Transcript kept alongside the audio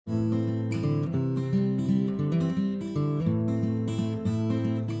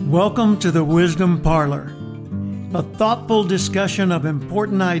Welcome to the Wisdom Parlor, a thoughtful discussion of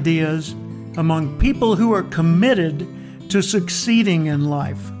important ideas among people who are committed to succeeding in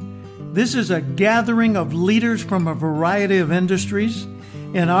life. This is a gathering of leaders from a variety of industries,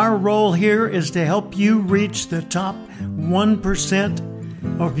 and our role here is to help you reach the top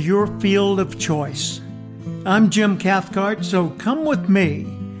 1% of your field of choice. I'm Jim Cathcart, so come with me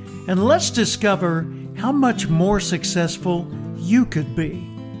and let's discover how much more successful you could be.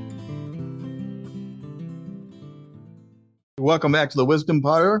 Welcome back to the Wisdom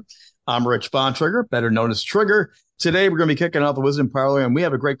Parlor. I'm Rich Bontrager, better known as Trigger. Today, we're going to be kicking off the Wisdom Parlor, and we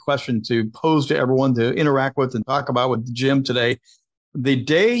have a great question to pose to everyone to interact with and talk about with Jim today. The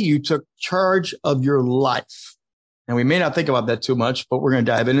day you took charge of your life. And we may not think about that too much, but we're going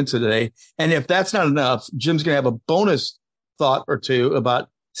to dive into today. And if that's not enough, Jim's going to have a bonus thought or two about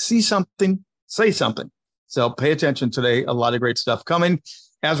see something, say something. So pay attention today. A lot of great stuff coming.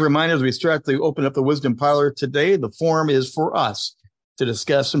 As a reminder, as we start to open up the Wisdom Parlor today, the forum is for us to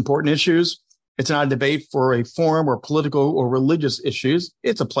discuss important issues. It's not a debate for a forum or political or religious issues.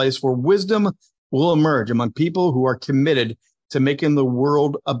 It's a place where wisdom will emerge among people who are committed to making the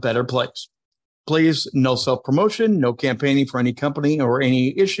world a better place. Please, no self-promotion, no campaigning for any company or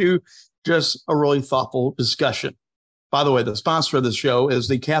any issue, just a really thoughtful discussion. By the way, the sponsor of the show is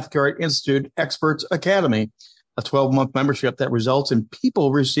the Cathcart Institute Experts Academy, a 12-month membership that results in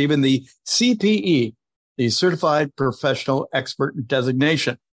people receiving the CPE, the Certified Professional Expert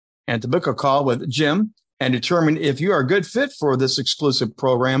designation. And to book a call with Jim and determine if you are a good fit for this exclusive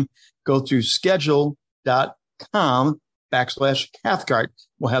program, go to schedule.com/Cathcart.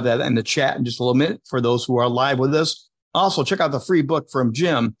 We'll have that in the chat in just a little minute for those who are live with us. Also, check out the free book from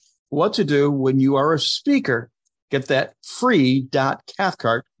Jim, What to Do When You Are a Speaker. Get that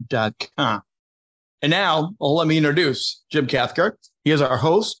free.cathcart.com. And now, let me introduce Jim Cathcart. He is our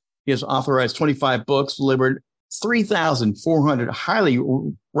host. He has authorized 25 books, delivered 3,400 highly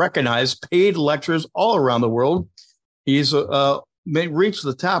recognized paid lectures all around the world. He's reached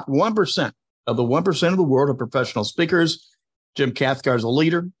the top 1% of the 1% of the world of professional speakers. Jim Cathcart is a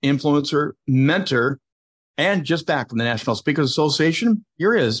leader, influencer, mentor, and just back from the National Speakers Association.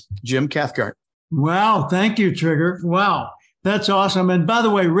 Here is Jim Cathcart. Wow. Thank you, Trigger. Wow. That's awesome. And by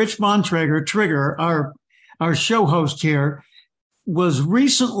the way, Rich Bontrager, Trigger, our show host here, was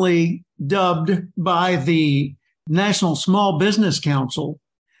recently dubbed by the National Small Business Council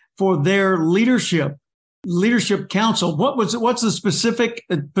for their leadership council. What's the specific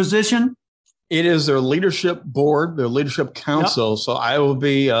position? It is their leadership board, their leadership council. Yep. So I will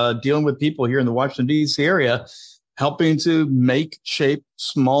be dealing with people here in the Washington, D.C. area, helping to shape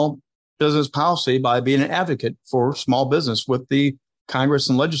small business policy by being an advocate for small business with the Congress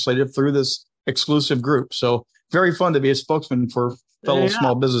and legislative through this exclusive group. So very fun to be a spokesman for fellow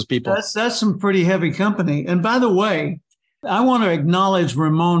small business people. That's some pretty heavy company. And by the way, I want to acknowledge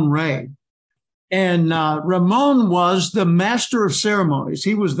Ramon Ray. And Ramon was the master of ceremonies.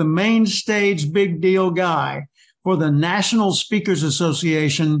 He was the main stage big deal guy for the National Speakers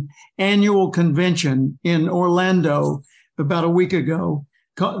Association annual convention in Orlando about a week ago.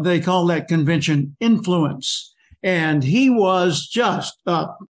 They call that convention Influence. And he was just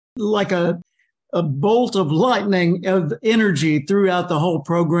like a bolt of lightning of energy throughout the whole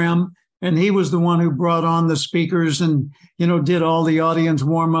program. And he was the one who brought on the speakers and, did all the audience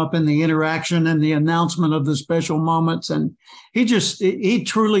warm up and the interaction and the announcement of the special moments. And he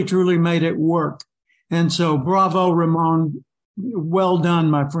truly, truly made it work. And so bravo, Ramon. Well done,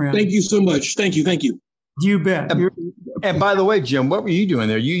 my friend. Thank you so much. Thank you. You bet. And by the way, Jim, what were you doing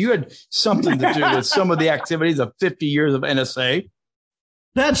there? You had something to do with some of the activities of 50 years of NSA.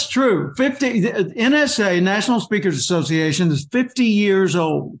 That's true. NSA, National Speakers Association, is 50 years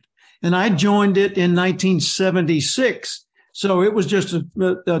old. And I joined it in 1976. So it was just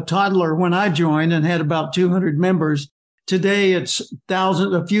a toddler when I joined and had about 200 members. Today, it's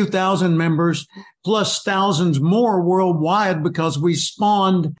a few thousand members, plus thousands more worldwide because we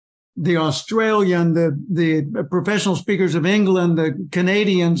spawned the Australian, the Professional Speakers of England, the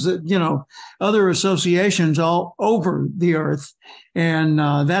Canadians, other associations all over the earth. And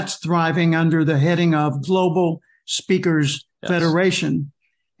that's thriving under the heading of Global Speakers Federation.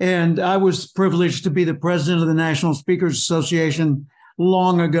 And I was privileged to be the president of the National Speakers Association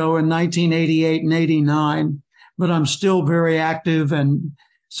long ago in 1988 and 89, but I'm still very active. And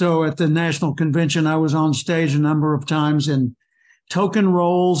so at the national convention, I was on stage a number of times in token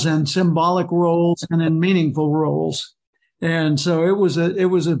roles and symbolic roles and in meaningful roles. And so it was a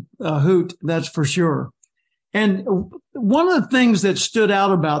hoot, that's for sure. And one of the things that stood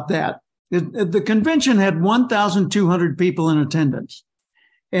out about that, the convention had 1,200 people in attendance.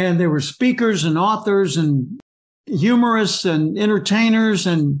 And there were speakers and authors and humorists and entertainers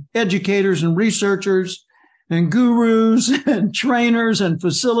and educators and researchers and gurus and trainers and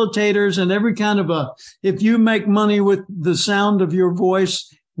facilitators and every kind of if you make money with the sound of your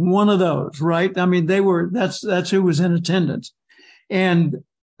voice, one of those, right? I mean, that's who was in attendance. And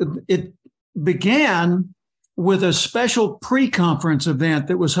it began with a special pre-conference event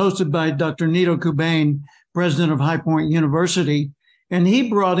that was hosted by Dr. Nido Qubein, president of High Point University. And he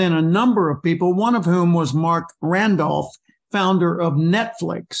brought in a number of people, one of whom was Mark Randolph, founder of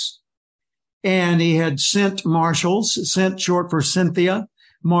Netflix. And he had Cint Marshall, Cint short for Cynthia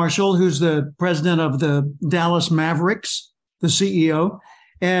Marshall, who's the president of the Dallas Mavericks, the CEO,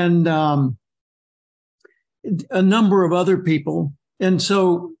 and a number of other people. And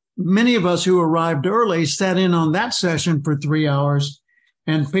so many of us who arrived early sat in on that session for 3 hours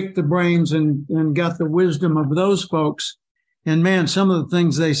and picked the brains and got the wisdom of those folks. And man, some of the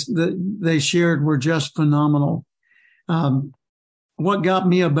things they shared were just phenomenal. What got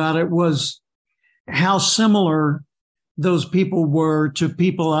me about it was how similar those people were to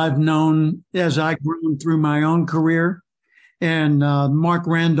people I've known as I grew through my own career. And Mark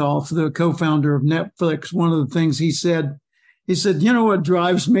Randolph, the co-founder of Netflix, one of the things he said, you know what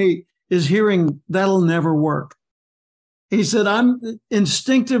drives me is hearing that'll never work. He said, I'm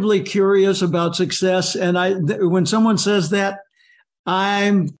instinctively curious about success. And when someone says that,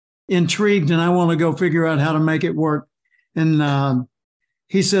 I'm intrigued and I want to go figure out how to make it work. And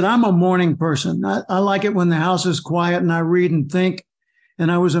he said, I'm a morning person. I like it when the house is quiet and I read and think.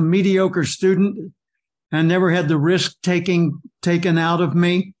 And I was a mediocre student. I never had the risk taken out of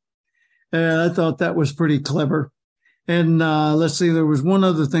me. I thought that was pretty clever. And let's see, there was one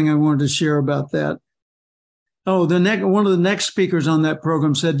other thing I wanted to share about that. Oh, one of the next speakers on that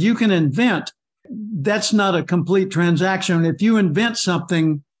program said, you can invent. That's not a complete transaction. If you invent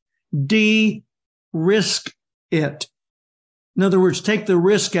something, de-risk it. In other words, take the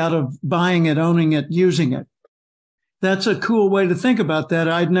risk out of buying it, owning it, using it. That's a cool way to think about that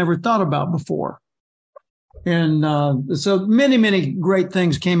I'd never thought about before. And so many, many great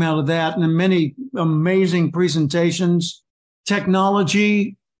things came out of that and many amazing presentations,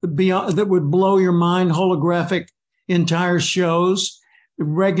 technology beyond that would blow your mind, holographic entire shows,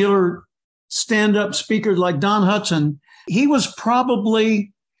 regular stand-up speakers like Don Hutson. He was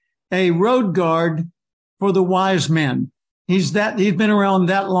probably a road guard for the wise men. He's been around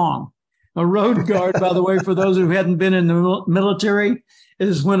that long. A road guard, by the way, for those who hadn't been in the military,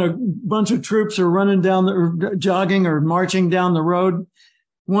 is when a bunch of troops are running down or jogging or marching down the road.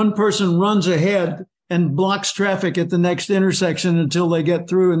 One person runs ahead and blocks traffic at the next intersection until they get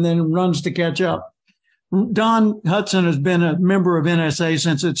through and then runs to catch up. Don Hutson has been a member of NSA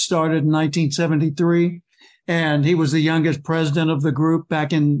since it started in 1973. And he was the youngest president of the group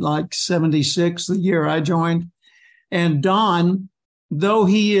back in like 76, the year I joined. And Don, though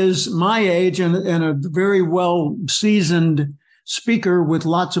he is my age and a very well seasoned speaker with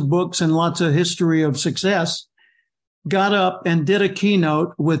lots of books and lots of history of success, got up and did a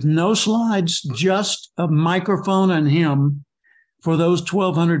keynote with no slides, just a microphone and him for those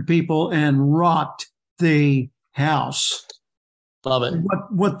 1,200 people and rocked the house. Love it.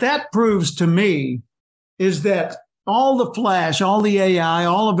 What that proves to me is that all the flash, all the AI,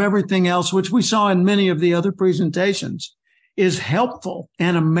 all of everything else, which we saw in many of the other presentations, is helpful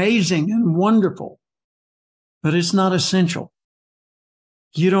and amazing and wonderful, but it's not essential.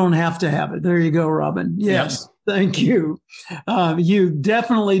 You don't have to have it. There you go, Robin. Yes. Thank you. You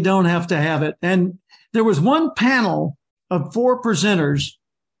definitely don't have to have it. And there was one panel of 4 presenters,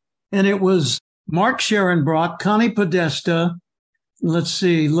 and it was Mark Scherenbrock, Connie Podesta, let's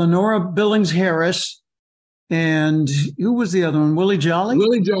see, Lenora Billings Harris, and who was the other one? Willie Jolly?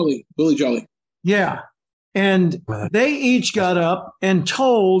 Willie Jolly. Yeah. And they each got up and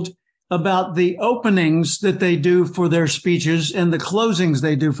told about the openings that they do for their speeches and the closings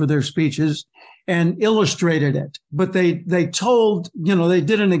they do for their speeches and illustrated it. But they told, they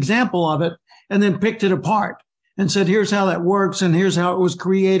did an example of it and then picked it apart and said, here's how that works. And here's how it was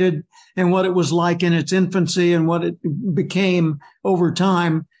created and what it was like in its infancy and what it became over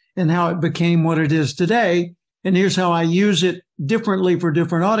time and how it became what it is today. And here's how I use it differently for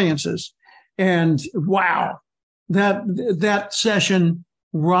different audiences. And wow, that session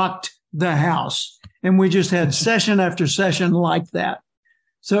rocked the house. And we just had session after session like that.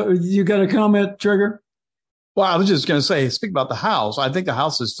 So you got a comment, Trigger? Well, I was just going to say, speak about the house. I think the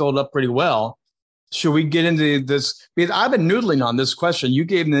house is filled up pretty well. Should we get into this? Because I've been noodling on this question. You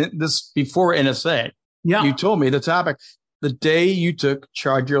gave me this before NSA. Yeah. You told me the topic, the day you took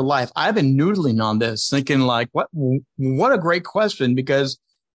charge of your life. I've been noodling on this, thinking like, what a great question, because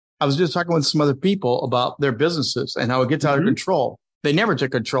I was just talking with some other people about their businesses and how it gets out of control. They never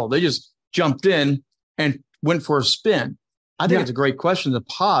took control. They just jumped in and went for a spin. I think it's a great question to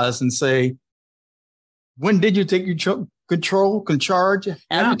pause and say, when did you take your control, charge?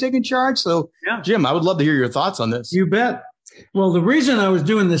 Have you taken charge? So, Jim, I would love to hear your thoughts on this. You bet. Well, the reason I was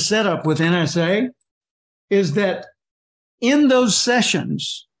doing the setup with NSA is that in those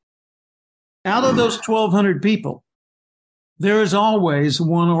sessions, out of those 1,200 people, there is always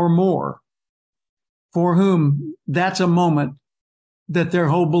one or more for whom that's a moment that their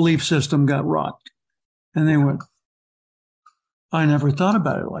whole belief system got rocked. And they went, I never thought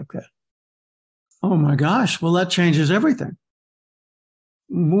about it like that. Oh my gosh. Well, that changes everything.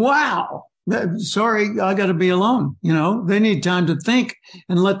 Wow. Sorry, I got to be alone. They need time to think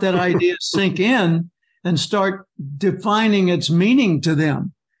and let that idea sink in and start defining its meaning to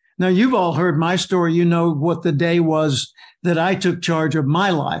them. Now, you've all heard my story. You know what the day was that I took charge of my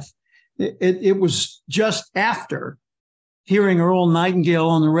life. It was just after hearing Earl Nightingale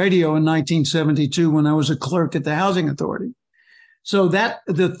on the radio in 1972 when I was a clerk at the Housing Authority. So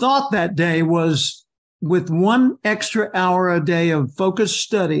the thought that day was, with one extra hour a day of focused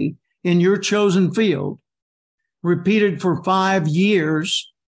study in your chosen field, repeated for 5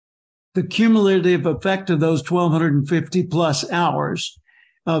 years, the cumulative effect of those 1,250 plus hours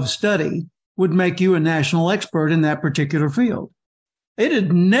of study would make you a national expert in that particular field. It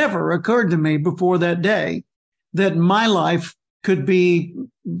had never occurred to me before that day that my life could be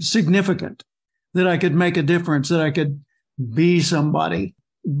significant, that I could make a difference, that I could be somebody.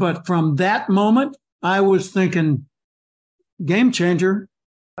 But from that moment, I was thinking, game changer.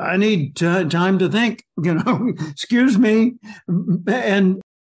 I need time to think, excuse me. And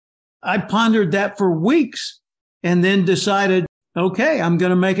I pondered that for weeks and then decided, okay, I'm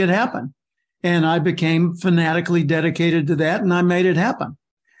going to make it happen. And I became fanatically dedicated to that, and I made it happen.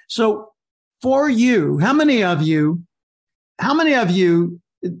 So for you, how many of you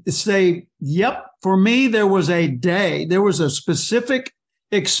say, yep, for me, there was a specific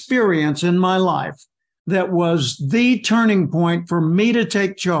experience in my life that was the turning point for me to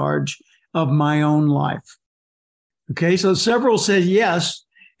take charge of my own life? Okay, so several said yes.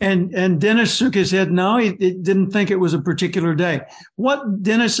 And Dennis shook his head. No, he didn't think it was a particular day.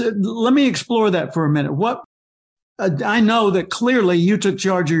 Dennis, let me explore that for a minute. I know that clearly you took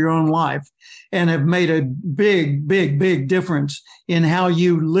charge of your own life and have made a big, big, big difference in how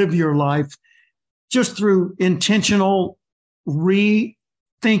you live your life just through intentional rethinking,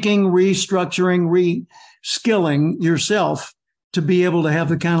 restructuring, reskilling yourself to be able to have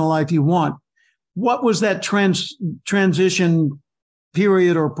the kind of life you want. What was that transition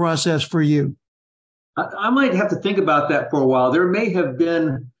period or process for you? I might have to think about that for a while. There may have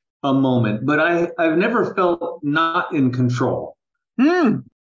been a moment, but I've never felt not in control.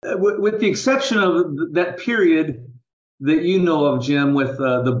 With the exception of that period that you know of, Jim, with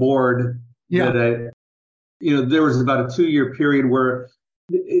the board. That there was about a 2-year period where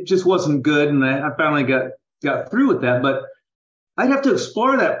it just wasn't good, and I finally got through with that. But I'd have to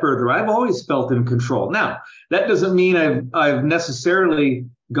explore that further. I've always felt in control. Now, that doesn't mean I've necessarily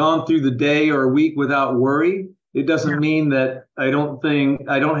gone through the day or a week without worry. It doesn't mean that I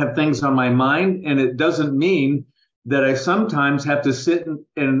don't have things on my mind, and it doesn't mean that I sometimes have to sit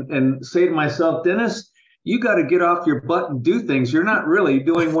and say to myself, Dennis, you got to get off your butt and do things. You're not really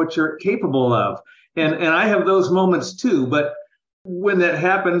doing what you're capable of. And I have those moments too. But when that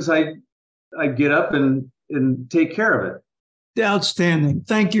happens, I get up and take care of it. Outstanding.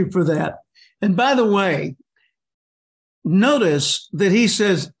 Thank you for that. And by the way, notice that he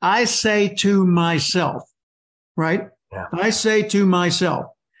says, I say to myself, right? Yeah. I say to myself.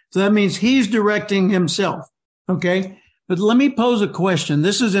 So that means he's directing himself. Okay. But let me pose a question.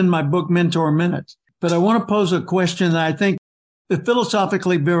 This is in my book, Mentor Minutes, but I want to pose a question that I think is a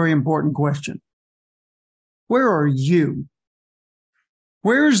philosophically very important question. Where are you?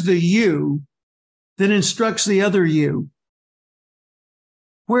 Where's the you that instructs the other you?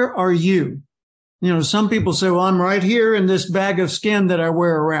 Where are you? Some people say, well, I'm right here in this bag of skin that I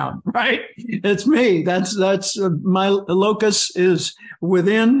wear around, right? It's me. That's my locus is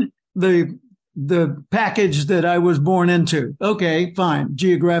within the package that I was born into. Okay, fine.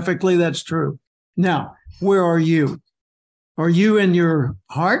 Geographically, that's true. Now, where are you? Are you in your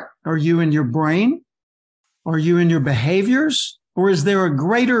heart? Are you in your brain? Are you in your behaviors? Or is there a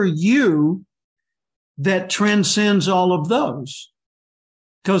greater you that transcends all of those?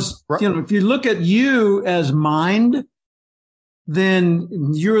 Because, if you look at you as mind, then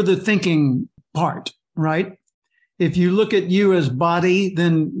you're the thinking part, right? If you look at you as body,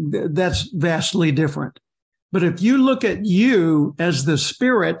 then that's vastly different. But if you look at you as the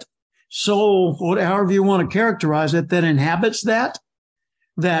spirit soul, however you want to characterize it, that inhabits that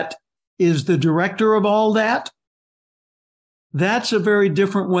is the director of all that, that's a very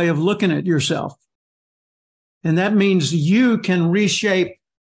different way of looking at yourself. And that means you can reshape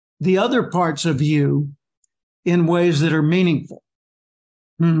the other parts of you in ways that are meaningful.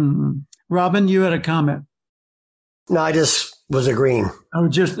 Robin, you had a comment. No, I just was agreeing. Oh,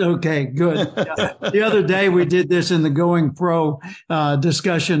 okay, good. Yeah. The other day we did this in the Going Pro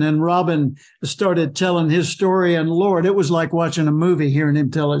discussion, and Robin started telling his story, and Lord, it was like watching a movie hearing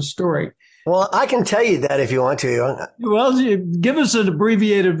him tell his story. Well, I can tell you that if you want to. Well, give us an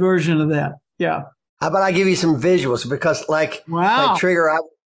abbreviated version of that. Yeah. How about I give you some visuals? Because like Trigger, I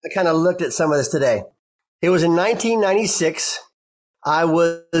kind of looked at some of this today. It was in 1996. I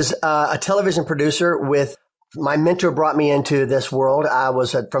was a television producer with my mentor brought me into this world. I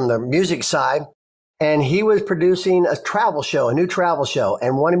was from the music side, and he was producing a new travel show,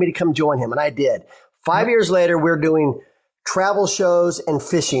 and wanted me to come join him, and I did. 5 years later, we're doing travel shows and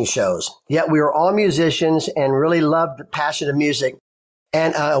fishing shows. Yet we were all musicians and really loved the passion of music.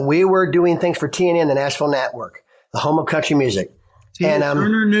 And we were doing things for TNN, the Nashville Network, the home of country music.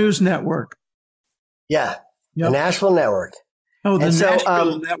 Turner News Network. Yeah, the Nashville Network. Oh, the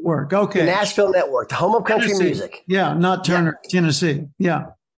Nashville Network. Okay. The Nashville Network, the home of country music. Yeah, not Turner, Tennessee. Yeah.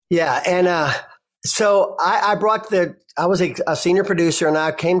 Yeah. And so I was a senior producer, and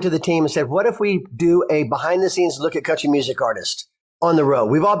I came to the team and said, what if we do a behind the scenes look at country music artists on the road?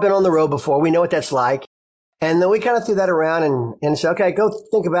 We've all been on the road before. We know what that's like. And then we kind of threw that around and said, okay, go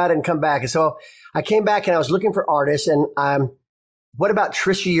think about it and come back. And so I came back and I was looking for artists. And what about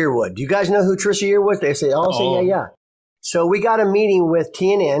Trisha Yearwood? Do you guys know who Trisha Yearwood is? They say, yeah. So we got a meeting with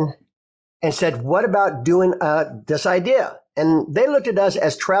TNN and said, what about doing this idea? And they looked at us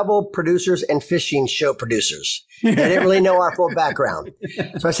as travel producers and fishing show producers. They didn't really know our full background.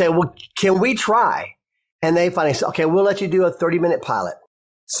 So I said, well, can we try? And they finally said, okay, we'll let you do a 30-minute pilot.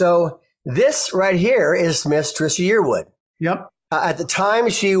 So this right here is Miss Trisha Yearwood. Yep. At the time,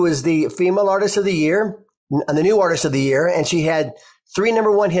 she was the female artist of the year, the new artist of the year, and she had 3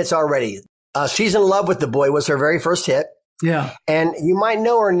 number 1 hits already. She's in Love with the Boy was her very first hit. Yeah. And you might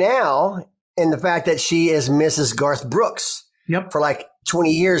know her now in the fact that she is Mrs. Garth Brooks. Yep. For like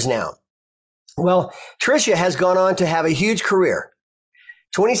 20 years now. Well, Trisha has gone on to have a huge career.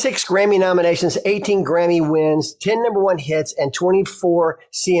 26 Grammy nominations, 18 Grammy wins, 10 number 1 hits, and 24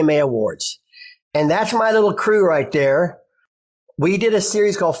 CMA awards. And that's my little crew right there. We did a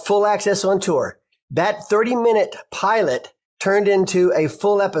series called Full Access on Tour. That 30-minute pilot turned into a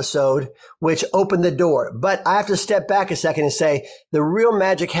full episode, which opened the door. But I have to step back a second and say the real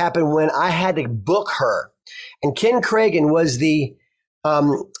magic happened when I had to book her. And Ken Cragen was the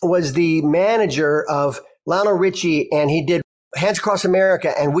manager of Lionel Richie, and he did Hands Across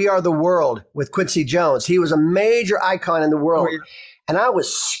America and We Are the World with Quincy Jones. He was a major icon in the world. Oh, yeah. And I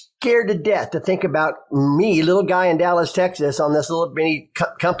was scared to death to think about me, little guy in Dallas, Texas, on this little mini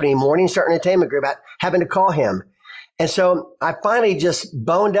company, Morningstar Entertainment Group, having to call him. And so I finally just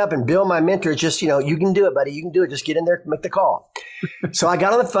boned up, and Bill, my mentor, just, you can do it, buddy. You can do it. Just get in there, make the call. So I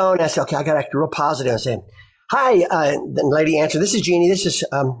got on the phone and I said, okay, I got to act real positive. I said, hi, the lady answered, this is Jeannie. This is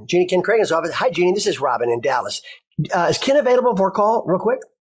Jeannie Ken Cragen's office. Hi, Jeannie. This is Robin in Dallas. Is Ken available for a call real quick?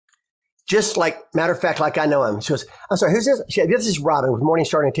 Just like, matter of fact, like I know him. She goes, I'm sorry, who's this? She goes, this is Robin with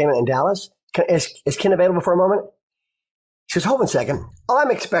Morningstar Entertainment in Dallas. Is Ken available for a moment? She goes, hold on a second. Oh,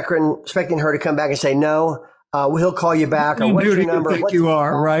 I'm expecting her to come back and say, no, he'll call you back. Or what's your number? Think you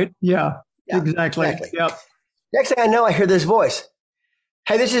are, right? Yeah, exactly. Yep. Next thing I know, I hear this voice.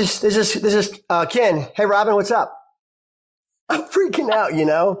 Hey, this is Ken. Hey, Robin, what's up? I'm freaking out,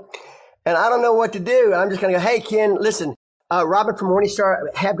 and I don't know what to do. I'm just going to go, hey, Ken, listen, Robin from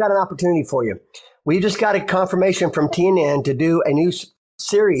Morningstar, have got an opportunity for you. We just got a confirmation from TNN to do a new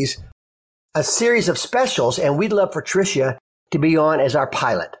series of specials, and we'd love for Trisha to be on as our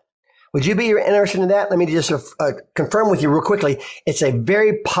pilot. Would you be interested in that? Let me just confirm with you real quickly. It's a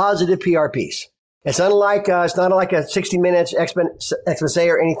very positive PR piece. It's unlike, it's not like a 60 minutes expose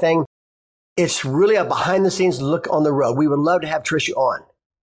or anything. It's really a behind the scenes look on the road. We would love to have Trisha on.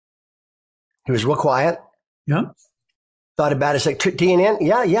 He was real quiet. Yeah. Thought about it. It's like, TNN?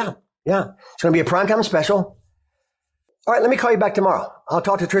 Yeah. It's going to be a primetime special. All right, let me call you back tomorrow. I'll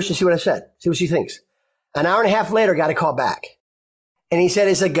talk to Trisha and see what I said. See what she thinks. An hour and a half later, got a call back. And he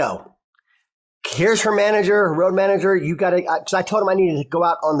said, go. Here's her manager, her road manager. You got to, because I told him I needed to go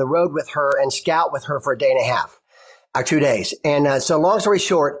out on the road with her and scout with her for a day and a half or 2 days. And so long story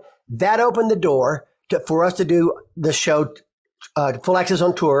short, that opened the door for us to do the show, Full Access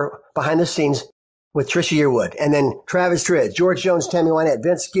on Tour, behind the scenes with Trisha Yearwood. And then Travis Tritt, George Jones, Tammy Wynette,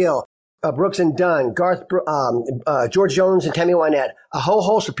 Vince Gill, Brooks and Dunn, George Jones and Tammy Wynette, a whole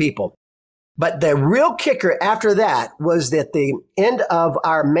host of people. But the real kicker after that was that the end of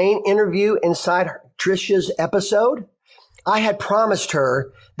our main interview inside Trisha's episode, I had promised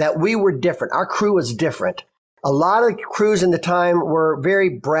her that we were different. Our crew was different. A lot of the crews in the time were very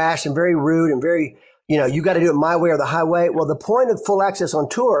brash and very rude and very, you got to do it my way or the highway. Well, the point of Full Access on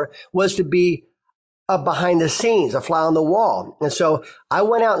Tour was to be behind the scenes, a fly on the wall. And so I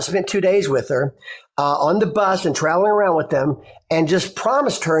went out and spent 2 days with her on the bus and traveling around with them and just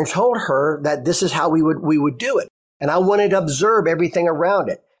promised her and told her that this is how we would do it. And I wanted to observe everything around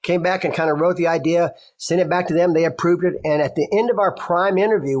it. Came back and kind of wrote the idea, sent it back to them. They approved it. And at the end of our prime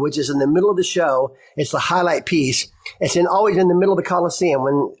interview, which is in the middle of the show, it's the highlight piece. It's always in the middle of the Coliseum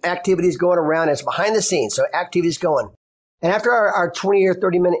when activity's going around. It's behind the scenes. So activity's going. And after our 20 or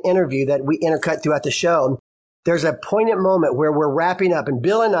 30-minute interview that we intercut throughout the show, there's a poignant moment where we're wrapping up. And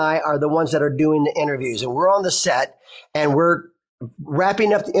Bill and I are the ones that are doing the interviews. And we're on the set and we're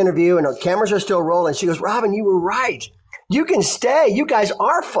wrapping up the interview and the cameras are still rolling. She goes, Robin, you were right. You can stay. You guys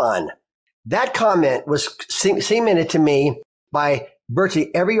are fun. That comment was cemented to me by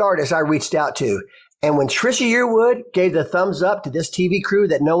virtually every artist I reached out to. And when Trisha Yearwood gave the thumbs up to this TV crew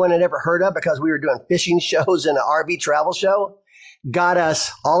that no one had ever heard of because we were doing fishing shows and an RV travel show, got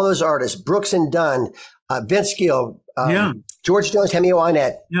us, all those artists, Brooks and Dunn, Vince Gill, George Jones, Tammy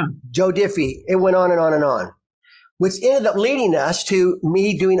Wynette, Joe Diffie. It went on and on and on, which ended up leading us to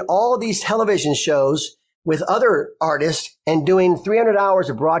me doing all of these television shows with other artists and doing 300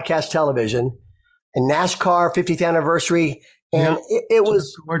 hours of broadcast television and NASCAR 50th anniversary. And it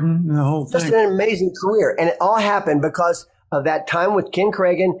was Jordan, the whole just thing. an amazing career. And it all happened because of that time with Ken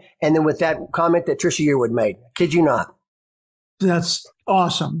Cragen and then with that comment that Trisha Yearwood made. Kid you not. That's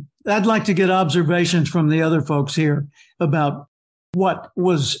awesome. I'd like to get observations from the other folks here about what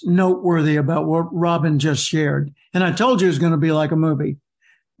was noteworthy about what Robin just shared. And I told you it was going to be like a movie.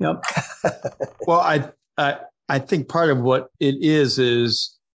 Yep. Well, I think part of what it is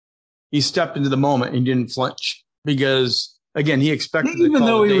he stepped into the moment and didn't flinch because, again, he expected even the call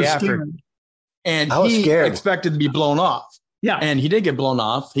though the he day was after. scared. And I was he scared. expected to be blown off. Yeah. And he did get blown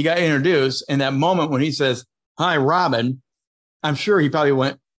off. He got introduced. And that moment when he says, "Hi, Robin," I'm sure he probably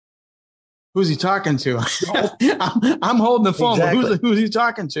went, "Who's he talking to?" I'm holding the phone. Exactly. But who's he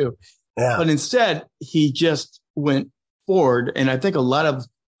talking to? Yeah. But instead, he just went forward. And I think a lot of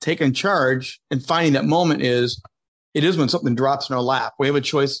taking charge and finding that moment is when something drops in our lap. We have a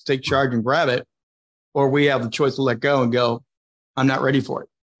choice to take charge and grab it, or we have the choice to let go and go, "I'm not ready for it."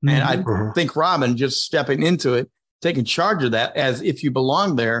 Mm-hmm. And I think Robin just stepping into it, taking charge of that as if you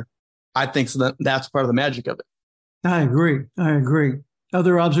belong there, I think that's part of the magic of it. I agree.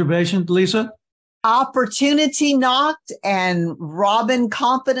 Other observations, Lisa? Opportunity knocked and Robin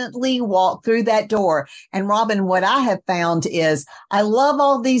confidently walked through that door. And Robin, what I have found is I love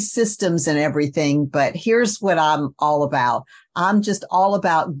all these systems and everything, but here's what I'm all about. I'm just all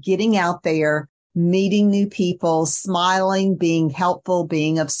about getting out there, meeting new people, smiling, being helpful,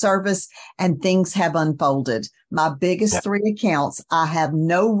 being of service, and things have unfolded. My biggest 3 accounts, I have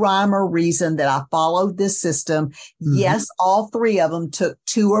no rhyme or reason that I followed this system. Mm-hmm. Yes, all 3 of them took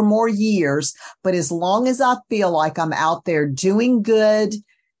 2 or more years, but as long as I feel like I'm out there doing good,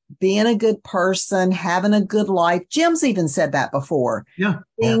 being a good person, having a good life. Jim's even said that before. Yeah.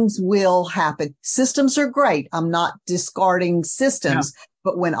 Things will happen. Systems are great. I'm not discarding systems. Yeah.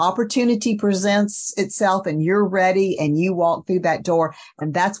 But when opportunity presents itself and you're ready and you walk through that door,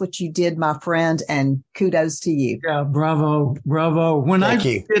 and that's what you did, my friend, and kudos to you. Yeah, bravo. When Thank I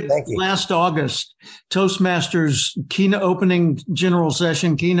you. did last August, Toastmasters keynote opening general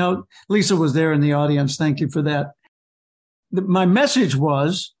session keynote, Lisa was there in the audience. Thank you for that. My message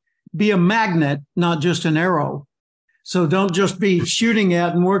was be a magnet, not just an arrow. So don't just be shooting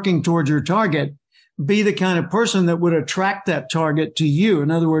at and working towards your target. Be the kind of person that would attract that target to you.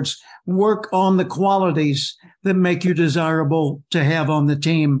 In other words, work on the qualities that make you desirable to have on the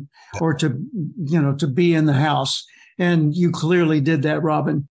team or to be in the house. And you clearly did that,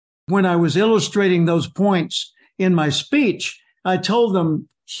 Robin. When I was illustrating those points in my speech, I told them,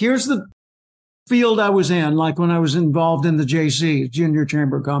 here's the field I was in, like when I was involved in the JC, Junior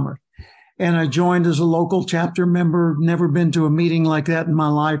Chamber of Commerce. And I joined as a local chapter member, never been to a meeting like that in my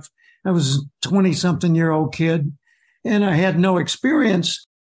life. I was a 20-something-year-old kid, and I had no experience.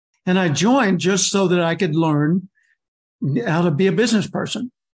 And I joined just so that I could learn how to be a business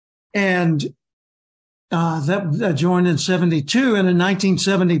person. And I joined in 72. And in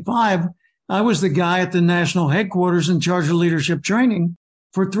 1975, I was the guy at the national headquarters in charge of leadership training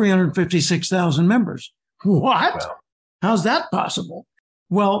for 356,000 members. What? Wow. How's that possible?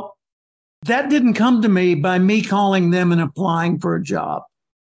 Well, That didn't come to me by me calling them and applying for a job.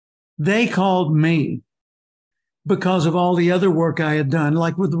 They called me because of all the other work I had done.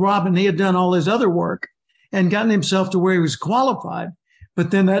 Like with Robin, he had done all his other work and gotten himself to where he was qualified.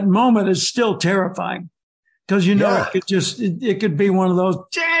 But then that moment is still terrifying because, it could be one of those,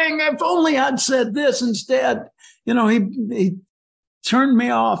 dang, if only I'd said this instead. He turned me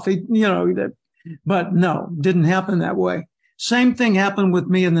off. But no, didn't happen that way. Same thing happened with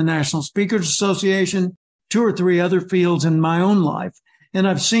me in the National Speakers Association, 2 or 3 other fields in my own life. And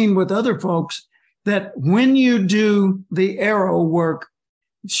I've seen with other folks that when you do the arrow work,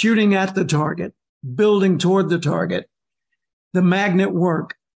 shooting at the target, building toward the target, the magnet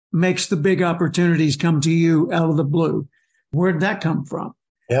work makes the big opportunities come to you out of the blue. Where'd that come from?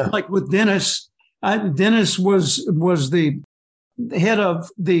 Yeah. Like with Dennis, Dennis was the head of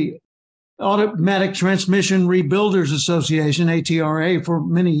the Automatic Transmission Rebuilders Association, ATRA, for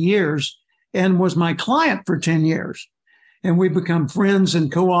many years and was my client for 10 years. And we become friends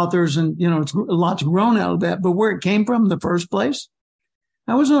and co-authors and, it's a lot's grown out of that. But where it came from in the first place,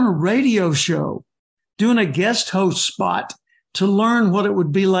 I was on a radio show doing a guest host spot to learn what it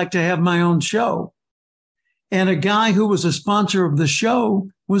would be like to have my own show. And a guy who was a sponsor of the show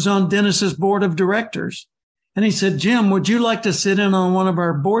was on Dennis's board of directors. And he said, Jim, would you like to sit in on one of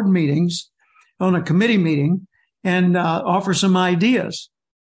our board meetings, on a committee meeting, and offer some ideas?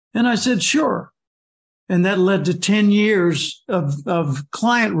 And I said, sure. And that led to 10 years of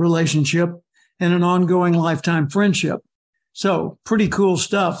client relationship and an ongoing lifetime friendship. So pretty cool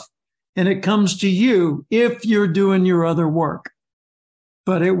stuff. And it comes to you if you're doing your other work,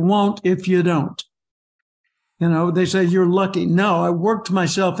 but it won't if you don't. They say you're lucky. No, I worked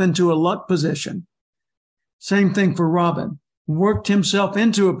myself into a luck position. Same thing for Robin. Worked himself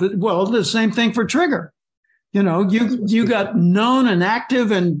into it. Well, the same thing for Trigger. You got known and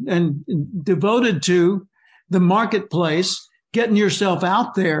active and devoted to the marketplace, getting yourself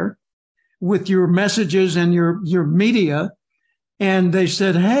out there with your messages and your media. And they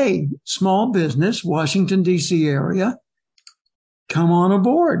said, hey, small business, Washington, D.C. area, come on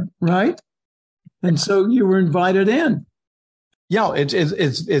aboard, right? And so you were invited in. Yeah,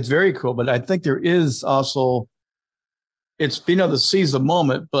 it's very cool. But I think there is also, it's being able to seize the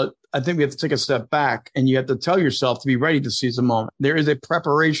moment, but I think we have to take a step back and you have to tell yourself to be ready to seize the moment. There is a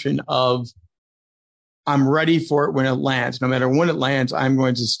preparation of, I'm ready for it when it lands. No matter when it lands, I'm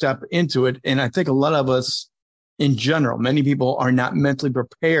going to step into it. And I think a lot of us in general, many people are not mentally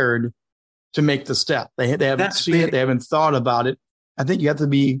prepared to make the step. They haven't seen it. They haven't thought about it. I think you have to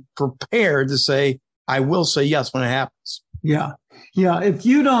be prepared to say, I will say yes when it happens. Yeah. Yeah. If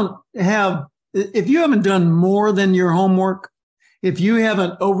you haven't done more than your homework, if you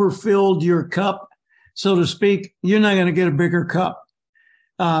haven't overfilled your cup, so to speak, you're not going to get a bigger cup.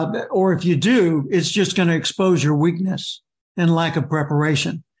 Or if you do, it's just going to expose your weakness and lack of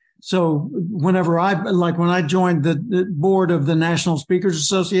preparation. So when I joined the board of the National Speakers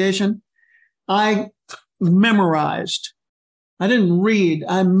Association, I memorized. I didn't read.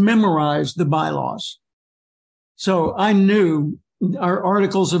 I memorized the bylaws. So I knew our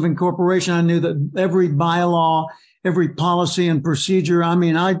articles of incorporation. I knew that every bylaw, every policy and procedure. I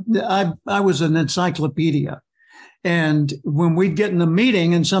mean, I was an encyclopedia. And when we'd get in a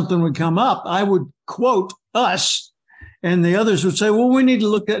meeting and something would come up, I would quote us and the others would say, well, we need to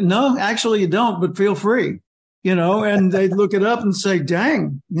look at, no, actually you don't, but feel free, and they'd look it up and say,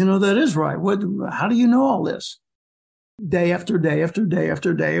 dang, that is right. How do you know all this? Day after day after day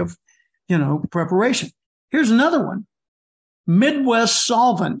after day of, preparation. Here's another one. Midwest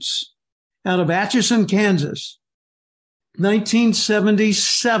Solvents out of Atchison, Kansas,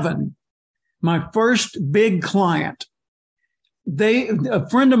 1977. My first big client. A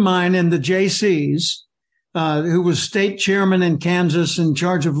friend of mine in the JCs, who was state chairman in Kansas in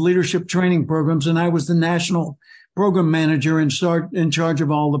charge of leadership training programs, and I was the national program manager in charge of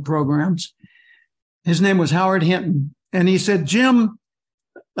all the programs. His name was Howard Hinton. And he said, Jim,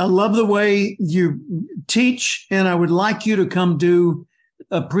 I love the way you teach, and I would like you to come do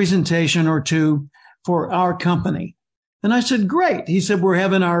a presentation or two for our company. And I said, great. He said, we're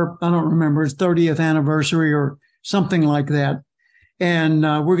having I don't remember, his 30th anniversary or something like that. And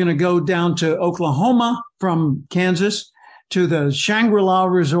we're going to go down to Oklahoma from Kansas to the Shangri-La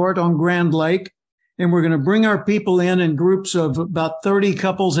Resort on Grand Lake. And we're going to bring our people in groups of about 30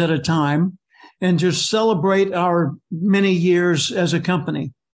 couples at a time and just celebrate our many years as a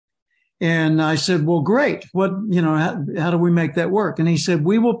company. And I said, well, great. How do we make that work? And he said,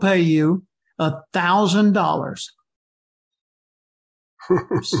 we will pay you $1,000.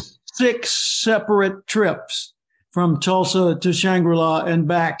 6 separate trips from Tulsa to Shangri-La and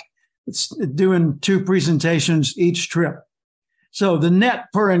back doing 2 presentations each trip. So the net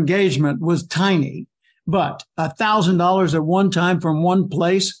per engagement was tiny, but $1,000 at one time from one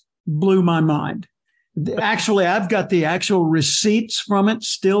place blew my mind. Actually, I've got the actual receipts from it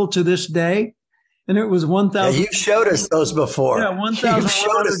still to this day. And it was $1,000. You showed us those before. Yeah,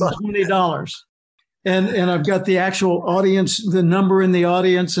 $1,120. And I've got the actual audience, the number in the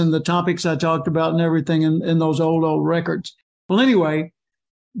audience and the topics I talked about and everything in those old records. Well, anyway,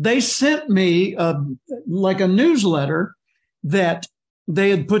 they sent me like a newsletter that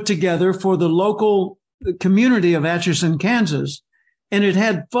they had put together for the local community of Atchison, Kansas. And it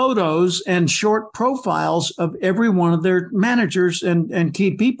had photos and short profiles of every one of their managers and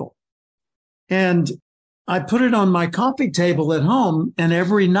key people. And I put it on my coffee table at home, and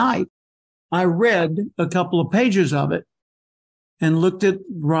every night I read a couple of pages of it and looked at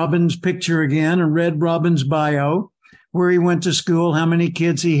Robin's picture again and read Robin's bio, where he went to school, how many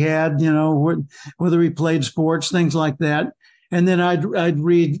kids he had, whether he played sports, things like that. And then I'd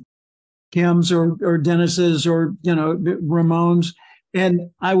read Kim's or Dennis's or, Ramon's, and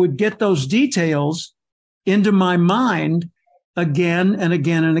I would get those details into my mind again and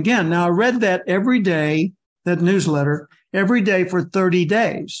again and again. Now, I read that every day, that newsletter, every day for 30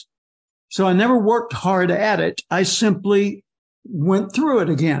 days. So I never worked hard at it. I simply went through it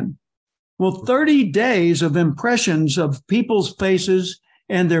again. Well, 30 days of impressions of people's faces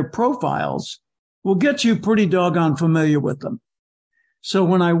and their profiles will get you pretty doggone familiar with them. So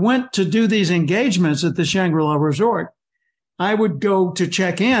when I went to do these engagements at the Shangri-La Resort, I would go to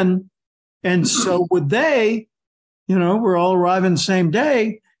check in, and so would they. We're all arriving the same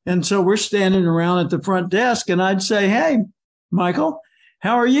day. And so we're standing around at the front desk, and I'd say, "Hey, Michael,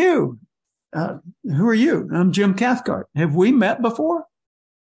 how are you? Who are you?" "I'm Jim Cathcart." "Have we met before?"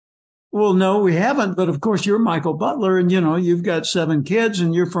 "Well, no, we haven't. But of course, you're Michael Butler, and you've got 7 kids,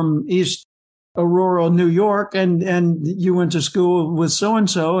 and you're from East Aurora, New York, and you went to school with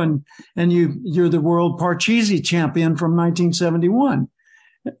so-and-so, and you're the world Parcheesi champion from 1971.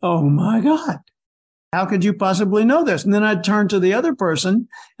 "Oh my God. How could you possibly know this?" And then I'd turn to the other person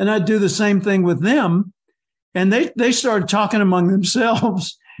and I'd do the same thing with them. And they started talking among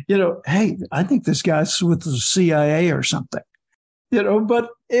themselves, "Hey, I think this guy's with the CIA or something," but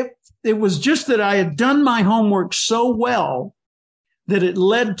it was just that I had done my homework so well that it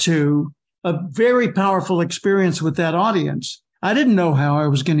led to a very powerful experience with that audience. I didn't know how I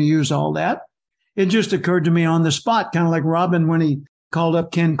was going to use all that. It just occurred to me on the spot, kind of like Robin when he called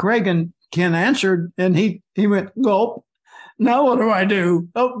up Ken Cragen. Ken answered, and he went, "Gulp. Now what do I do?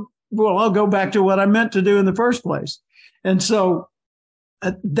 Oh, well, I'll go back to what I meant to do in the first place." And so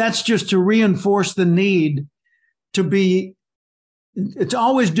that's just to reinforce the need to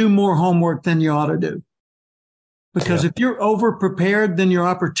always do more homework than you ought to do. Because if you're over prepared, then your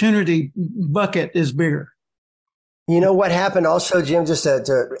opportunity bucket is bigger. You know what happened also, Jim, just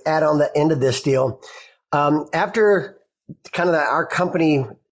to add on the end of this deal, after kind of our company,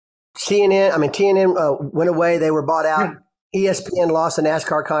 TNN went away. They were bought out. ESPN lost the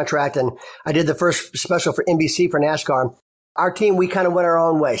NASCAR contract, and I did the first special for NBC for NASCAR. Our team, we kind of went our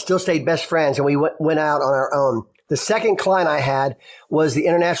own way, still stayed best friends, and we went out on our own. The second client I had was the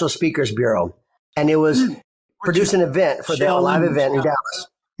International Speakers Bureau, and it was produce an event for a live event in Dallas.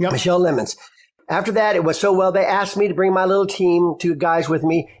 Yep. Michelle Lemons. After that, it was so well, they asked me to bring my little team, 2 guys with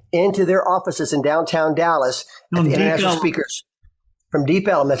me, into their offices in downtown Dallas at the International Speakers. From Deep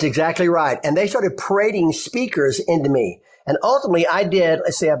Ellum, that's exactly right. And they started parading speakers into me. And ultimately, I did,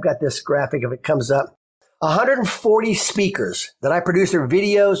 let's see, I've got this graphic if it comes up, 140 speakers that I produced their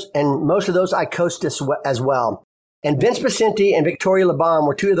videos, and most of those I coached as well. And Vince Vicente and Victoria Laban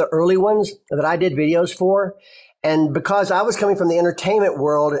were 2 of the early ones that I did videos for. And because I was coming from the entertainment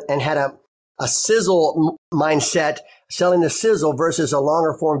world and had a sizzle mindset, selling the sizzle versus a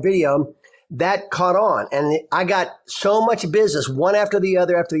longer form video, that caught on. And I got so much business, one after the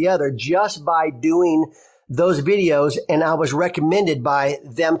other, just by doing those videos. And I was recommended by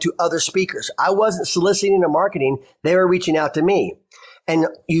them to other speakers. I wasn't soliciting or marketing. They were reaching out to me. And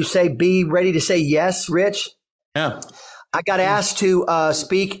you say, be ready to say yes, Rich? Yeah. I got asked to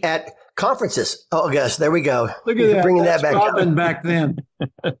speak at conferences. Oh, yes, there we go. Look at that. Bringing that back Robin back then.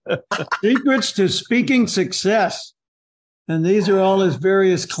 Secrets to speaking success. And these are all his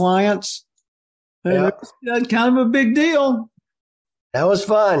various clients. Yep. That's kind of a big deal. That was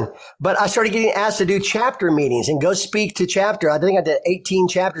fun. But I started getting asked to do chapter meetings and go speak to chapter. I think I did 18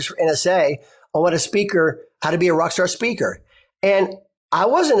 chapters for NSA on how to be a rock star speaker. And I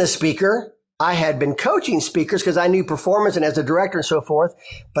wasn't a speaker. I had been coaching speakers because I knew performance and as a director and so forth,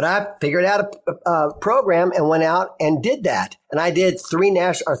 but I figured out a program and went out and did that. And I did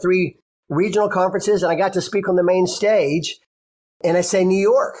 3 regional conferences, and I got to speak on the main stage in NSA New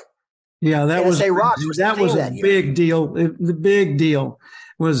York. Yeah, that was a big deal. The big deal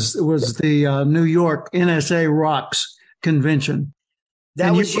was the New York NSA Rocks convention.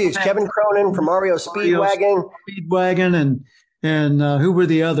 That was huge. Kevin Cronin from REO Speedwagon, and who were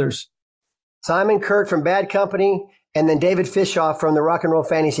the others? Simon Kirk from Bad Company, and then David Fishoff from the Rock and Roll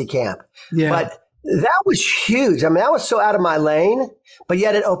Fantasy Camp. Yeah. But that was huge. I mean, that was so out of my lane, but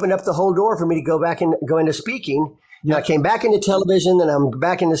yet it opened up the whole door for me to go into speaking. Yeah. I came back into television, and I'm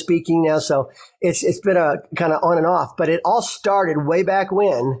back into speaking now. So it's been a kind of on and off, but it all started way back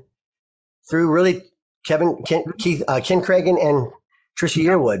when through really Ken Cragen and Trisha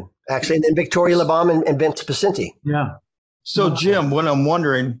Yearwood, actually, and then Victoria Labalme and Vince Pacenti. Yeah. So, Jim, what I'm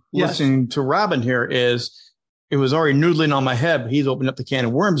wondering, listening to Robin here, is it was already noodling on my head, but he's opened up the can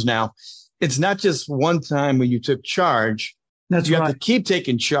of worms now. It's not just one time when you took charge. That's you right. have to keep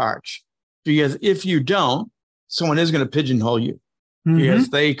taking charge, because if you don't, someone is going to pigeonhole you. Mm-hmm. Because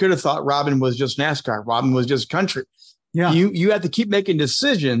they could have thought Robin was just NASCAR. Robin was just country. Yeah. You have to keep making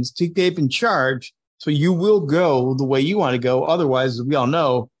decisions to keep in charge, so you will go the way you want to go. Otherwise, as we all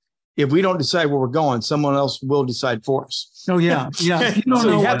know, if we don't decide where we're going, someone else will decide for us. Oh, yeah. Yeah. If you don't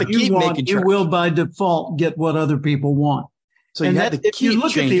know what you want, you will by default get what other people want. So you have to keep if you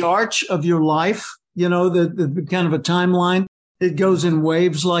look changing. At the arch of your life, the kind of a timeline, it goes in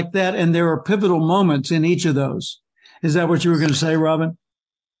waves like that. And there are pivotal moments in each of those. Is that what you were going to say, Robin?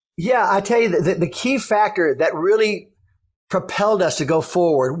 Yeah, I tell you, the key factor that really propelled us to go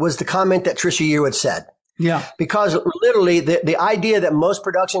forward was the comment that Trisha Yearwood said. Yeah. Because literally the idea that most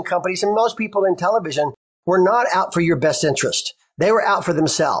production companies and most people in television were not out for your best interest. They were out for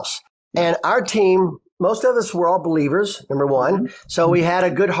themselves. And our team, most of us were all believers, number one. So we had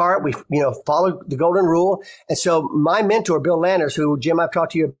a good heart. We, followed the golden rule. And so my mentor, Bill Landers, who, Jim, I've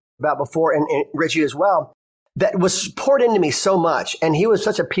talked to you about before, and Richie as well, that was poured into me so much. And he was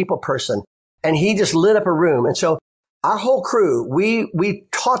such a people person. And he just lit up a room. And so our whole crew, we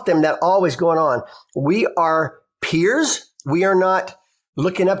taught them that always going on. We are peers. We are not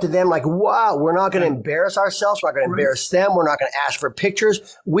looking up to them like, wow, we're not going to embarrass ourselves. We're not going to embarrass them. We're not going to ask for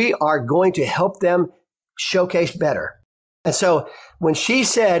pictures. We are going to help them showcase better. And so when she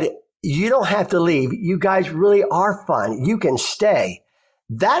said, you don't have to leave, you guys really are fun, you can stay,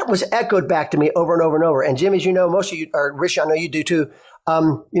 that was echoed back to me over and over and over. And Jim, as you know, most of you, or Rich, I know you do too.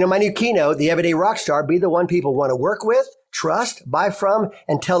 My new keynote, the Everyday Rockstar, be the one people want to work with, trust, buy from,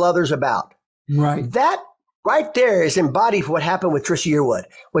 and tell others about. Right. That right there is embodied for what happened with Trisha Yearwood,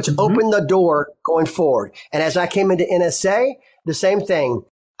 which opened the door going forward. And as I came into NSA, the same thing.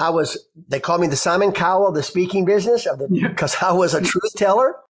 They called me the Simon Cowell of the speaking business because I was a truth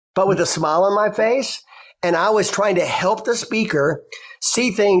teller, but with a smile on my face. And I was trying to help the speaker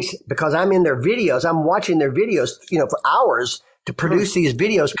see things because I'm in their videos. I'm watching their videos, for hours to produce these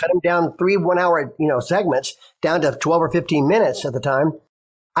videos, cut them down 3 1-hour, segments down to 12 or 15 minutes at the time.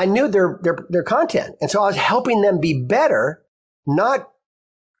 I knew their content. And so I was helping them be better, not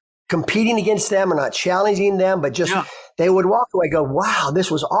competing against them or not challenging them, but just they would walk away, go, wow,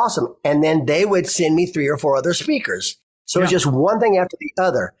 this was awesome. And then they would send me 3 or 4 other speakers. So it's just one thing after the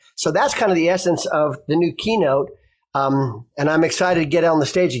other. So that's kind of the essence of the new keynote. And I'm excited to get on the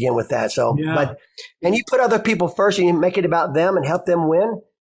stage again with that. So, and you put other people first and you make it about them and help them win.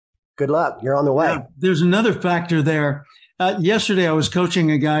 Good luck. You're on the way. Yeah. There's another factor there. Yesterday I was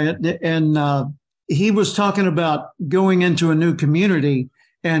coaching a guy and he was talking about going into a new community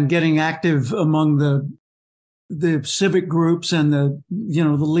and getting active among the civic groups and the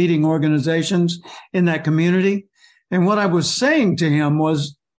leading organizations in that community. And what I was saying to him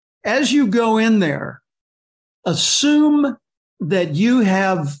was, as you go in there, assume that you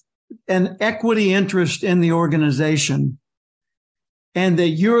have an equity interest in the organization and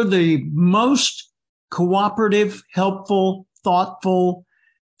that you're the most cooperative, helpful, thoughtful,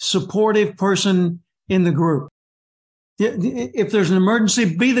 supportive person in the group. If there's an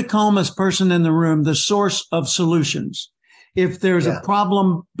emergency, be the calmest person in the room, the source of solutions. If there's a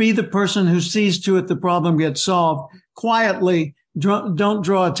problem, be the person who sees to it the problem gets solved. Quietly, don't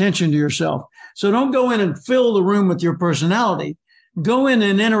draw attention to yourself. So don't go in and fill the room with your personality. Go in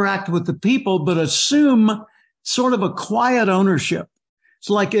and interact with the people, but assume sort of a quiet ownership. It's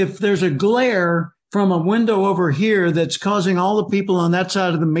like if there's a glare from a window over here that's causing all the people on that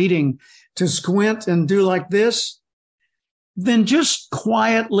side of the meeting to squint and do like this, then just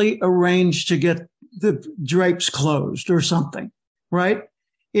quietly arrange to get the drapes closed or something, right?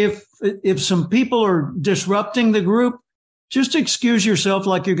 if some people are disrupting the group, just excuse yourself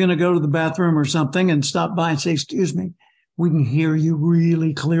like you're going to go to the bathroom or something and stop by and say, excuse me, we can hear you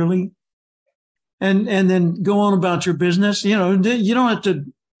really clearly. And then go on about your business. You know, you don't have to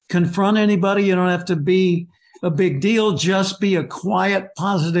confront anybody. You don't have to be a big deal. Just be a quiet,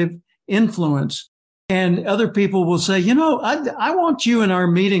 positive influence. And other people will say, you know, I want you in our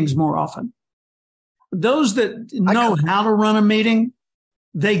meetings more often. Those that know how to run a meeting,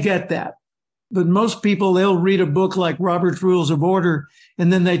 they get that. But most people, they'll read a book like Robert's Rules of Order,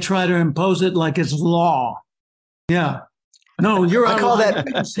 and then they try to impose it like it's law. Yeah. No, you're out of line. You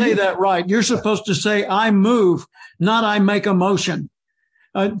didn't say that right. You're supposed to say, I move, not I make a motion.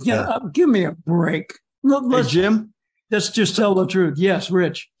 Give me a break. Hey, Jim? Let's just tell the truth. Yes,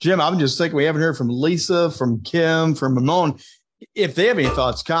 Rich. Jim, I'm just thinking we haven't heard from Lisa, from Kim, from Ramon. If they have any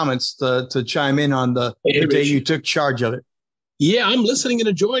thoughts, comments to chime in on the day you took charge of it. Yeah, I'm listening and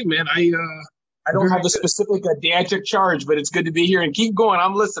enjoying, man. I don't have a specific day I took charge, but it's good to be here and keep going.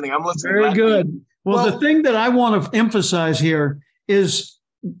 I'm listening. Very good. Well, the thing that I want to emphasize here is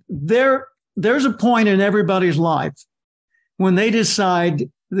there's a point in everybody's life when they decide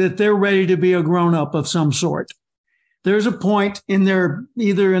that they're ready to be a grown-up of some sort. There's a point in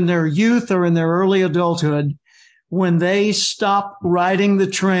either in their youth or in their early adulthood when they stop riding the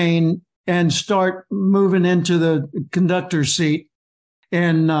train and start moving into the conductor's seat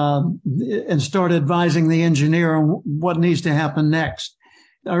and start advising the engineer on what needs to happen next.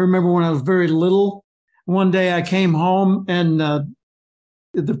 I remember when I was very little, one day I came home and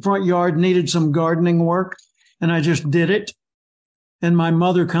the front yard needed some gardening work, and I just did it. And my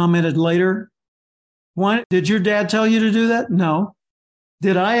mother commented later, "Why did your dad tell you to do that?" "No."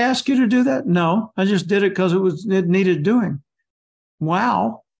 "Did I ask you to do that?" "No. I just did it because it needed doing."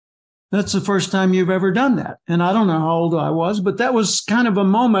 Wow. That's the first time you've ever done that. And I don't know how old I was, but that was kind of a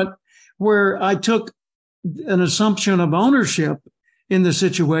moment where I took an assumption of ownership in the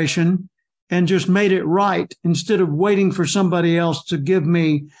situation and just made it right instead of waiting for somebody else to give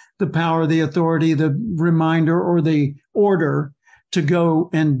me the power, the authority, the reminder, or the order to go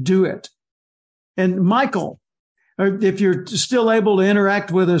and do it. And Michael, if you're still able to interact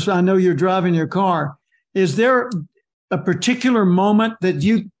with us, I know you're driving your car. Is there a particular moment that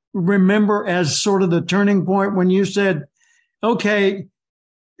you remember as sort of the turning point when you said, okay,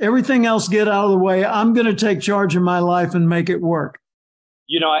 everything else get out of the way. I'm going to take charge of my life and make it work?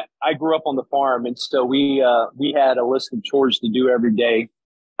 You know, I grew up on the farm, and so we had a list of chores to do every day.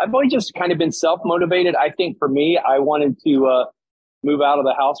 I've always just kind of been self-motivated. I think for me, I wanted to move out of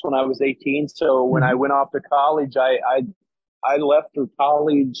the house when I was 18. So when I went off to college, I left for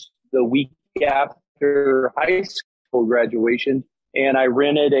college the week after high school graduation, and I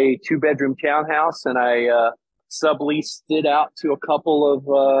rented a 2-bedroom townhouse, and I subleased it out to a couple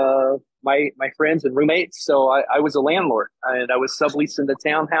of my friends and roommates. So I was a landlord, and I was subleasing the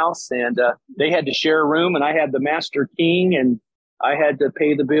townhouse, and they had to share a room, and I had the master king, and I had to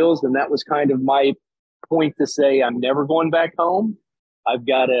pay the bills. And that was kind of my point to say, I'm never going back home. I've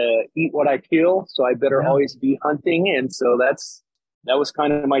got to eat what I kill, so I better always be hunting. And so that was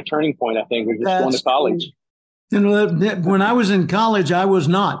kind of my turning point, I think, was just going to college. You know, when I was in college, I was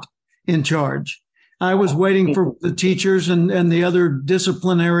not in charge. I was waiting for the teachers and the other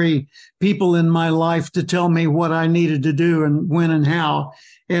disciplinary people in my life to tell me what I needed to do and when and how.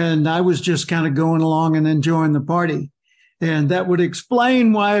 And I was just kind of going along and enjoying the party. And that would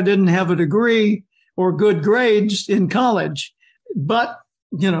explain why I didn't have a degree or good grades in college. But,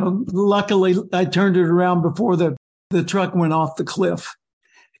 you know, luckily I turned it around before the truck went off the cliff.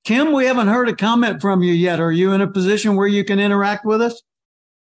 Kim, we haven't heard a comment from you yet. Are you in a position where you can interact with us?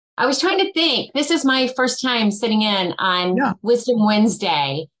 I was trying to think. This is my first time sitting in on Wisdom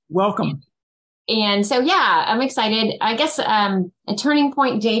Wednesday. Welcome. And so, I'm excited. I guess a turning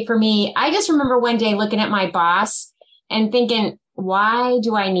point day for me. I just remember one day looking at my boss and thinking, why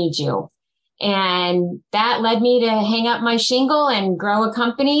do I need you? And that led me to hang up my shingle and grow a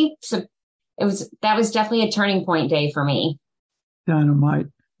company. So that was definitely a turning point day for me. Dynamite.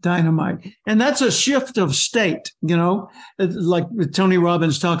 And that's a shift of state, you know, like Tony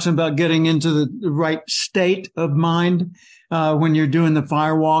Robbins talks about getting into the right state of mind when you're doing the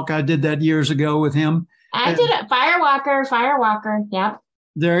fire walk. I did that years ago with him. I did it. Firewalker. Yep.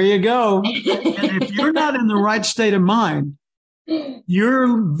 There you go. And if you're not in the right state of mind,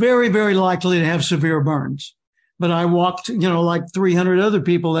 you're very, very likely to have severe burns. But I walked, you know, like 300 other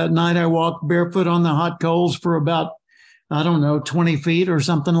people that night. I walked barefoot on the hot coals for about 20 feet or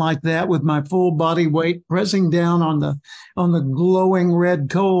something like that with my full body weight pressing down on the glowing red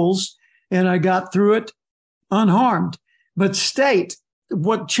coals. And I got through it unharmed. But state,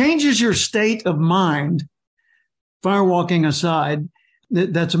 what changes your state of mind, firewalking aside,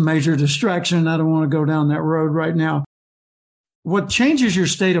 that's a major distraction. I don't want to go down that road right now. What changes your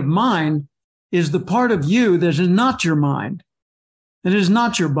state of mind is the part of you that is not your mind. It is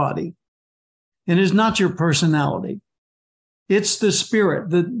not your body. It is not your personality. It's the spirit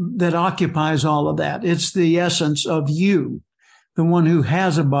that occupies all of that. It's the essence of you, the one who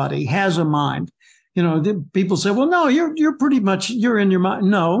has a body, has a mind. You know, people say, well, no, you're pretty much, you're in your mind.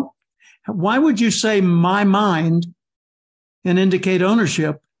 No. Why would you say my mind and indicate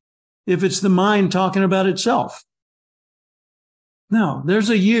ownership if it's the mind talking about itself? No, there's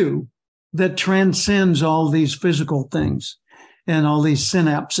a you that transcends all these physical things and all these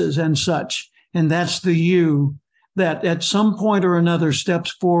synapses and such. And that's the you that at some point or another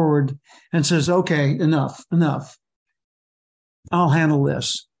steps forward and says, okay, enough. I'll handle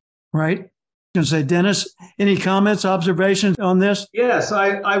this. Right? Can say, Dennis, any comments, observations on this? Yes,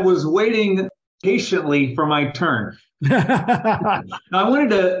 I was waiting patiently for my turn. I wanted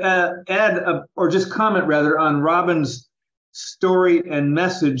to add or just comment rather on Robin's story and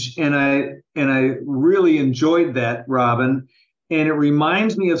message, and I really enjoyed that, Robin. And it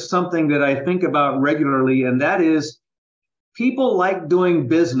reminds me of something that I think about regularly, and that is people like doing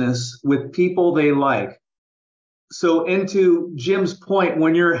business with people they like. So, and to Jim's point,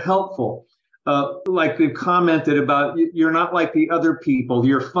 when you're helpful, like we've commented about, you're not like the other people,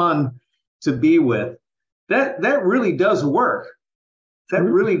 you're fun to be with. That really does work. That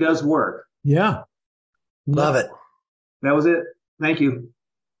really does work. Yeah. Love it. That was it. Thank you.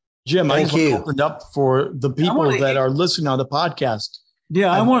 Jim, Thank you. Opened up for the people that are listening on the podcast.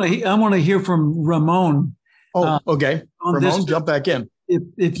 Yeah, I want to hear from Ramon. Oh, okay. Ramon, this, jump back in.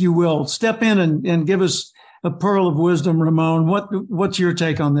 If you will. Step in and give us a pearl of wisdom, Ramon. What's your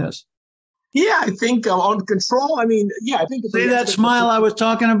take on this? Yeah, I think on control, I think... See that smile I was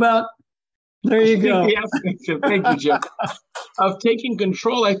talking about? There you go. Thank you, Jim. Of taking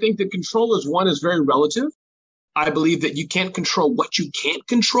control, I think that control is very relative. I believe that you can't control what you can't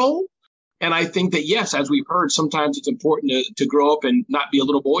control. And I think that, yes, as we've heard, sometimes it's important to grow up and not be a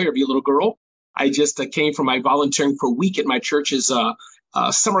little boy or be a little girl. I just came from my volunteering for a week at my church's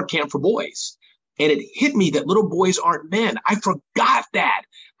summer camp for boys. And it hit me that little boys aren't men. I forgot that.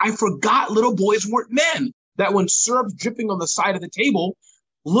 I forgot little boys weren't men. That when syrup's dripping on the side of the table,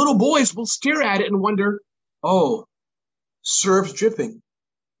 little boys will stare at it and wonder, oh, syrup's dripping.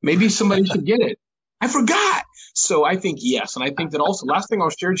 Maybe somebody should get it. I forgot. So I think yes. And I think that also, last thing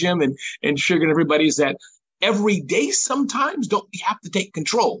I'll share, Jim, and share everybody, is that every day sometimes don't we have to take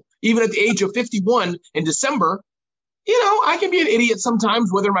control. Even at the age of 51 in December, I can be an idiot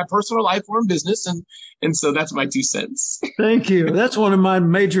sometimes, whether in my personal life or in business. And so that's my 2 cents. Thank you. That's one of my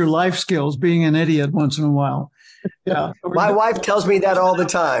major life skills, being an idiot once in a while. Yeah. My wife tells me that all the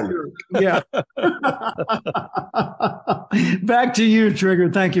time. Yeah. Back to you,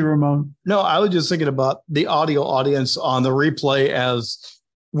 Trigger. Thank you, Ramon. No, I was just thinking about the audio audience on the replay, as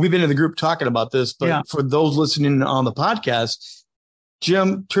we've been in the group talking about this. But for those listening on the podcast,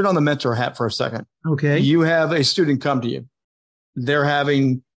 Jim, turn on the mentor hat for a second. Okay. You have a student come to you. They're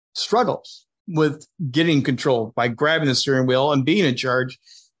having struggles with getting control by grabbing the steering wheel and being in charge.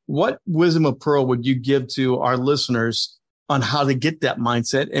 What wisdom of pearl would you give to our listeners on how to get that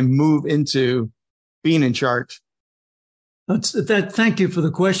mindset and move into being in charge? Thank you for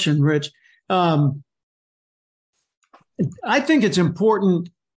the question, Rich. I think it's important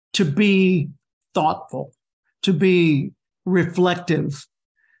to be thoughtful, to be reflective,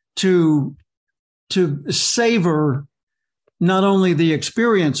 to savor not only the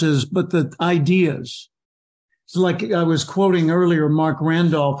experiences, but the ideas. It's like I was quoting earlier, Mark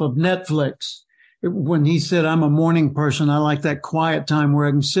Randolph of Netflix, when he said, I'm a morning person. I like that quiet time where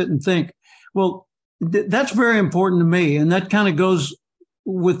I can sit and think. Well, that's very important to me. And that kind of goes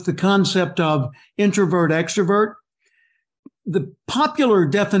with the concept of introvert, extrovert. The popular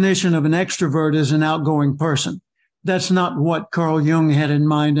definition of an extrovert is an outgoing person. That's not what Carl Jung had in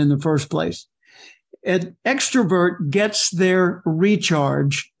mind in the first place. An extrovert gets their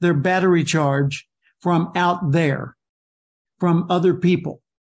recharge, their battery charge, from out there, from other people.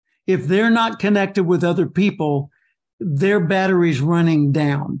 If they're not connected with other people, their battery's running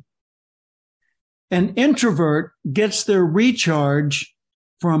down. An introvert gets their recharge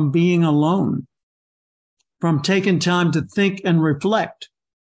from being alone, from taking time to think and reflect.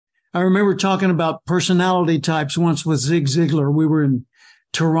 I remember talking about personality types once with Zig Ziglar. We were in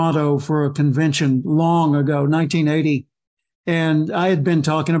Toronto for a convention long ago, 1980. And I had been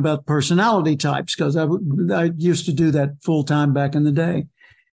talking about personality types because I used to do that full time back in the day.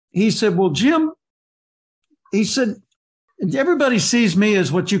 He said, well, Jim, he said, everybody sees me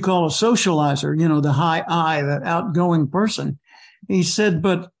as what you call a socializer, the high I, the outgoing person. He said,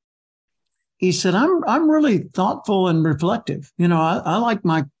 I'm really thoughtful and reflective. I like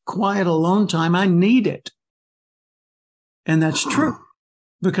my quiet alone time. I need it. And that's true,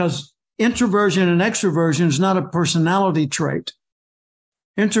 because introversion and extroversion is not a personality trait.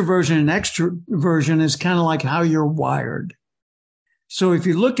 Introversion and extroversion is kind of like how you're wired. So if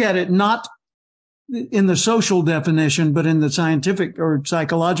you look at it, not in the social definition, but in the scientific or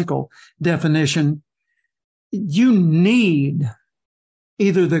psychological definition, you need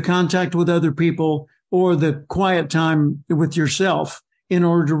either the contact with other people or the quiet time with yourself in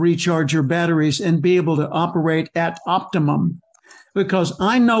order to recharge your batteries and be able to operate at optimum. Because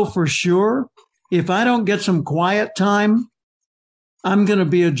I know for sure, if I don't get some quiet time, I'm going to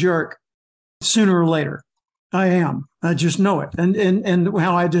be a jerk sooner or later. I am. I just know it. And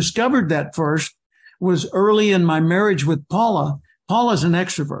how I discovered that first was early in my marriage with Paula. Paula's an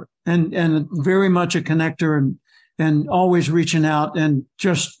extrovert and very much a connector and always reaching out and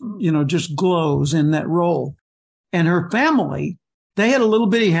just glows in that role. And her family, they had a little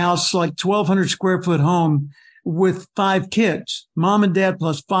bitty house, like 1,200 square foot home with 5 kids, mom and dad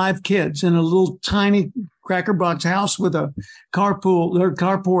plus 5 kids in a little tiny cracker box house with a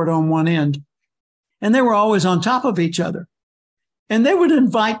carport on one end. And they were always on top of each other. And they would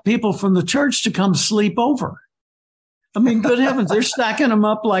invite people from the church to come sleep over. I mean, good heavens, they're stacking them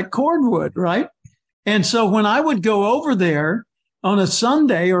up like cordwood, right? And so when I would go over there on a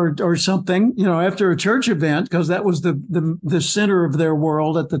Sunday or something, after a church event, because that was the center of their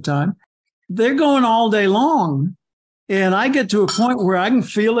world at the time, they're going all day long. And I get to a point where I can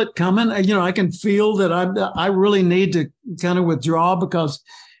feel it coming. I can feel that I really need to kind of withdraw, because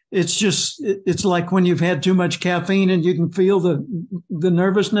it's like when you've had too much caffeine and you can feel the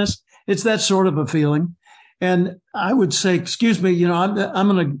nervousness. It's that sort of a feeling. And I would say, excuse me, I'm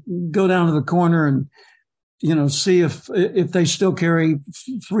going to go down to the corner and, see if they still carry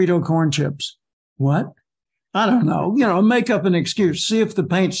Frito corn chips. What? I don't know. Make up an excuse, see if the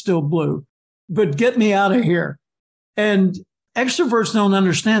paint's still blue, but get me out of here. And extroverts don't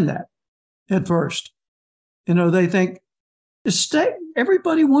understand that at first. They think, stay.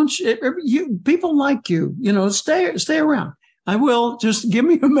 Everybody wants you. People like you. Stay around. I will. Just give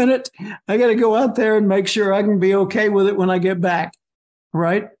me a minute. I got to go out there and make sure I can be okay with it when I get back.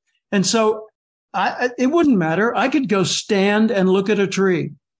 Right. And so it wouldn't matter. I could go stand and look at a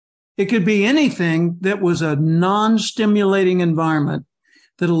tree. It could be anything that was a non-stimulating environment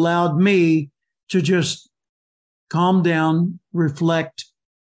that allowed me to just calm down, reflect,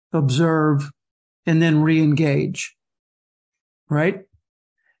 observe, and then re-engage. Right.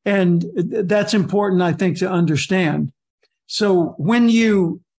 And that's important, I think, to understand. So when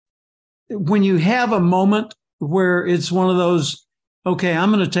you have a moment where it's one of those, okay,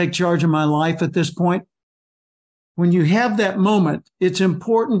 I'm going to take charge of my life at this point. When you have that moment, it's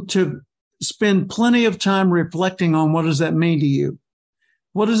important to spend plenty of time reflecting on what does that mean to you?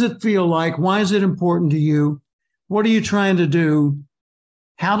 What does it feel like? Why is it important to you? What are you trying to do?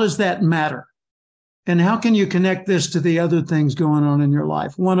 How does that matter? And how can you connect this to the other things going on in your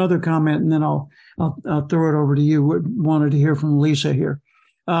life? One other comment, and then I'll throw it over to you. Wanted to hear from Lisa here.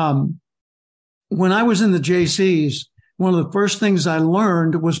 When I was in the JCs, one of the first things I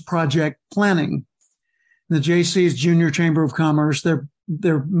learned was project planning. The JCs, Junior Chamber of Commerce,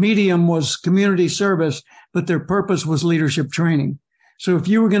 their medium was community service, but their purpose was leadership training. So if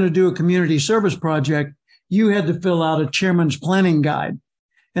you were going to do a community service project, you had to fill out a chairman's planning guide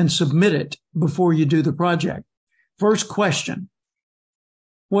and submit it before you do the project. First question,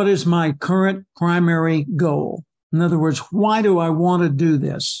 what is my current primary goal? In other words, why do I want to do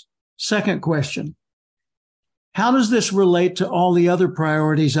this? Second question, how does this relate to all the other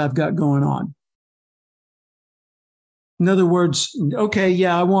priorities I've got going on? In other words, okay,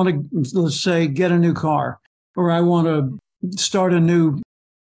 yeah, I want to, let's say, get a new car, or I want to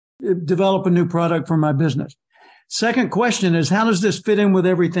develop a new product for my business. Second question is, how does this fit in with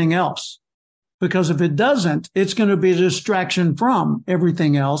everything else? Because if it doesn't, it's going to be a distraction from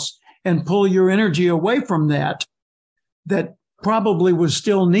everything else and pull your energy away from that probably was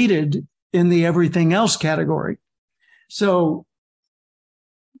still needed in the everything else category. So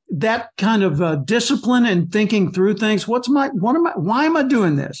that kind of discipline and thinking through things, why am I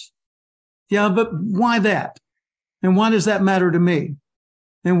doing this? Yeah, but why that? And why does that matter to me?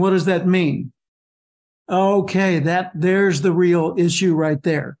 And what does that mean? Okay, there's the real issue right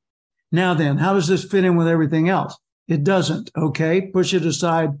there. Now then, how does this fit in with everything else? It doesn't. Okay, push it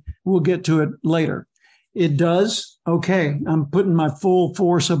aside. We'll get to it later. It does. Okay, I'm putting my full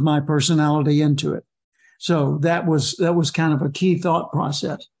force of my personality into it. So that was kind of a key thought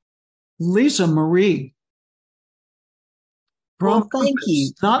process. Lisa Marie. Well, thank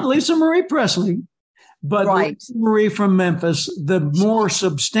you. Not Lisa Marie Presley, but right. Lisa Marie from Memphis, the more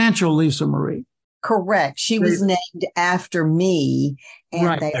substantial Lisa Marie. Correct. She was named after me. And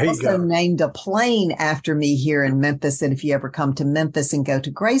right. they also named a plane after me here in Memphis. And if you ever come to Memphis and go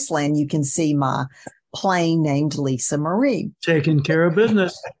to Graceland, you can see my plane named Lisa Marie. Taking care of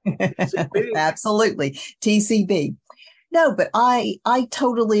business. Absolutely. TCB. No, but I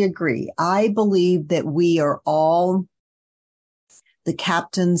totally agree. I believe that we are all the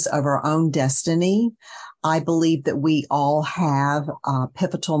captains of our own destiny. I believe that we all have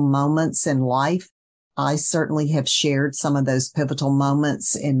pivotal moments in life. I certainly have shared some of those pivotal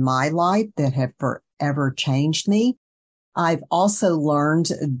moments in my life that have forever changed me. I've also learned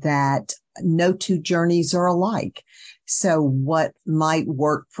that no two journeys are alike. So what might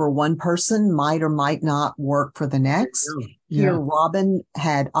work for one person might or might not work for the next. Yeah. Here, Robin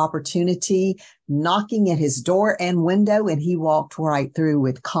had opportunity knocking at his door and window, and he walked right through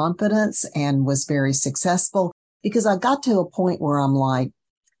with confidence and was very successful, because I got to a point where I'm like,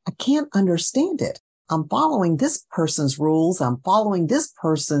 I can't understand it. I'm following this person's rules. I'm following this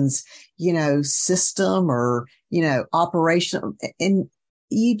person's, system or, operation. And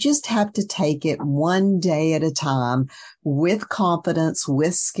you just have to take it one day at a time with confidence,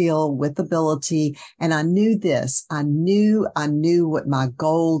 with skill, with ability. And I knew this. I knew what my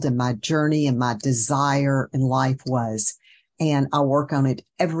goal and my journey and my desire in life was. And I work on it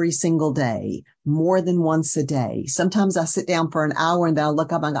every single day, more than once a day. Sometimes I sit down for an hour and then I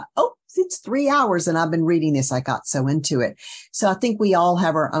look up and I go, oh, it's 3 hours and I've been reading this. I got so into it. So I think we all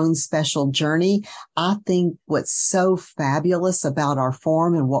have our own special journey. I think what's so fabulous about our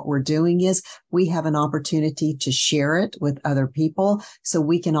forum and what we're doing is we have an opportunity to share it with other people so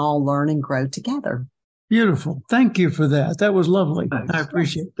we can all learn and grow together. Beautiful. Thank you for that. That was lovely. Thanks. I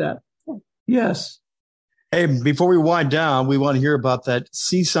appreciate that. Yes. Hey, before we wind down, we want to hear about that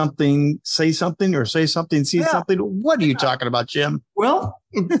see something, say something, or say something, see something. What are you talking about, Jim? Well,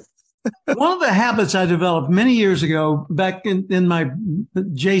 one of the habits I developed many years ago, back in my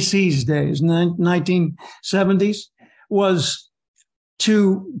JC's days, 1970s, was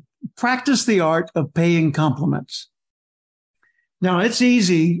to practice the art of paying compliments. Now, it's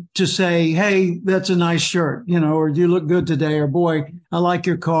easy to say, hey, that's a nice shirt, or you look good today, or boy, I like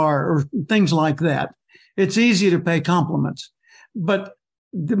your car, or things like that. It's easy to pay compliments, but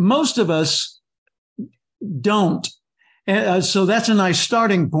most of us don't. So that's a nice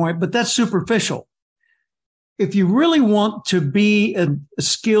starting point, but that's superficial. If you really want to be a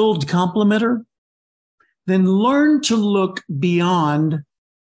skilled complimenter, then learn to look beyond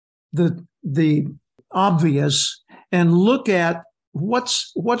the obvious and look at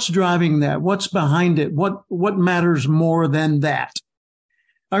what's driving that, what's behind it, what matters more than that.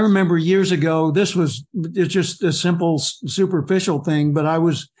 I remember years ago, it's just a simple superficial thing, but I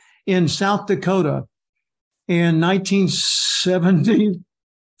was in South Dakota in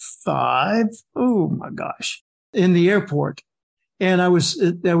 1975. Oh my gosh. In the airport. And I was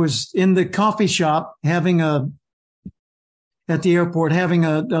in the coffee shop at the airport having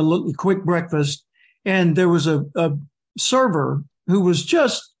a little quick breakfast. And there was a server who was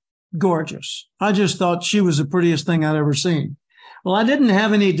just gorgeous. I just thought she was the prettiest thing I'd ever seen. Well, I didn't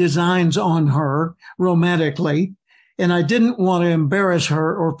have any designs on her romantically, and I didn't want to embarrass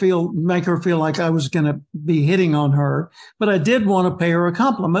her or make her feel like I was going to be hitting on her. But I did want to pay her a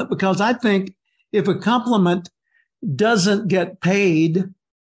compliment, because I think if a compliment doesn't get paid,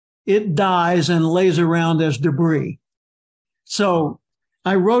 it dies and lays around as debris. So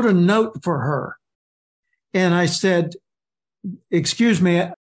I wrote a note for her, and I said, excuse me,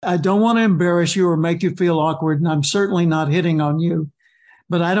 I don't want to embarrass you or make you feel awkward, and I'm certainly not hitting on you,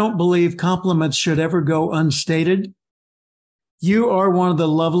 but I don't believe compliments should ever go unstated. You are one of the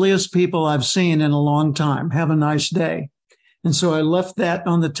loveliest people I've seen in a long time. Have a nice day. And so I left that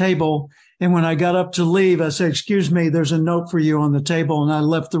on the table. And when I got up to leave, I said, excuse me, there's a note for you on the table. And I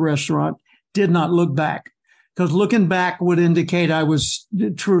left the restaurant, did not look back, because looking back would indicate I was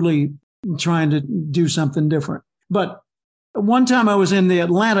truly trying to do something different. But one time I was in the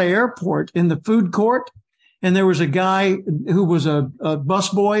Atlanta airport in the food court, and there was a guy who was a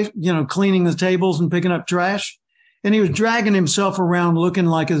busboy, cleaning the tables and picking up trash. And he was dragging himself around looking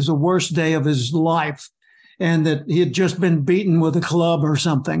like it was the worst day of his life and that he had just been beaten with a club or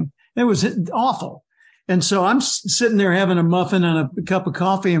something. It was awful. And so I'm sitting there having a muffin and a cup of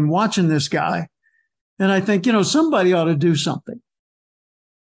coffee and watching this guy. And I think, somebody ought to do something.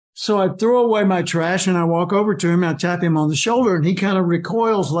 So I throw away my trash and I walk over to him. I tap him on the shoulder and he kind of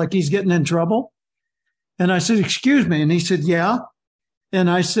recoils like he's getting in trouble. And I said, excuse me. And he said, yeah.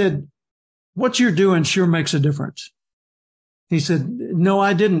 And I said, what you're doing sure makes a difference. He said, no,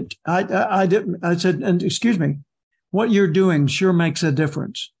 I didn't. I didn't. I said, and excuse me, what you're doing sure makes a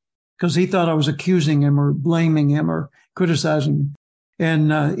difference. Because he thought I was accusing him or blaming him or criticizing him.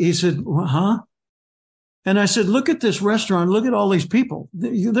 And he said, well, huh? And I said, look at this restaurant. Look at all these people.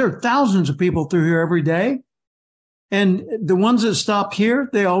 There are thousands of people through here every day. And the ones that stop here,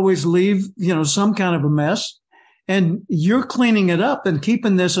 they always leave, some kind of a mess. And you're cleaning it up and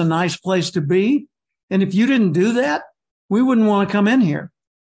keeping this a nice place to be. And if you didn't do that, we wouldn't want to come in here.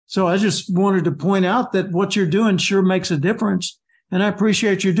 So I just wanted to point out that what you're doing sure makes a difference. And I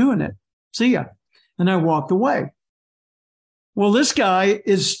appreciate you doing it. See ya. And I walked away. Well, this guy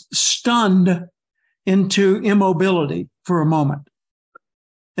is stunned into immobility for a moment.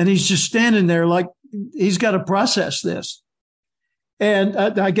 And he's just standing there like he's got to process this. And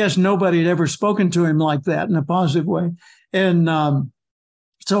I guess nobody had ever spoken to him like that in a positive way. And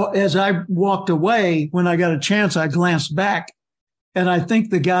so as I walked away, when I got a chance, I glanced back, and I think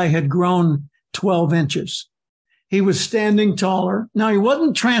the guy had grown 12 inches. He was standing taller. Now, he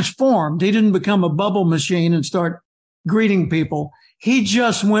wasn't transformed. He didn't become a bubble machine and start greeting people. He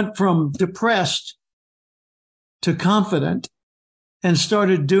just went from depressed to confident and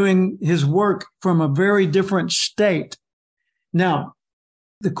started doing his work from a very different state. Now,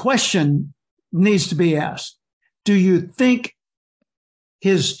 the question needs to be asked. Do you think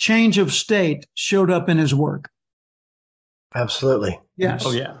his change of state showed up in his work? Absolutely. Yes.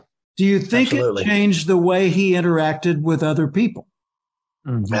 Oh, yeah. Do you think Absolutely. It changed the way he interacted with other people?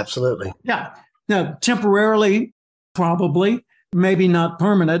 Mm-hmm. Absolutely. Yeah. Now, temporarily, probably, maybe not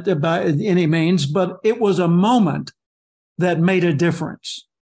permanent by any means, but it was a moment that made a difference.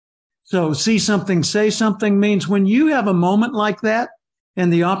 So see something, say something means when you have a moment like that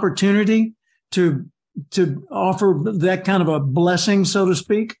and the opportunity to offer that kind of a blessing, so to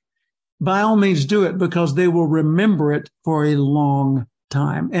speak, by all means do it, because they will remember it for a long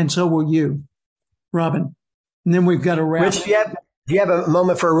time. And so will you, Robin. And then we've got to wrap. Rich, do you have a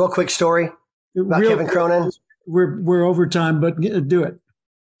moment for a real quick story about Kevin Cronin? We're over time, but do it.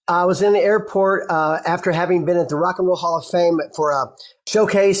 I was in the airport after having been at the Rock and Roll Hall of Fame for a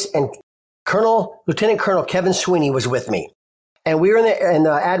showcase, and Lieutenant Colonel Kevin Sweeney was with me. And we were in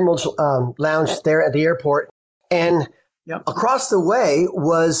the Admiral's Lounge there at the airport. And across the way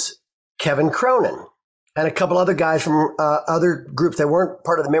was Kevin Cronin and a couple other guys from other groups that weren't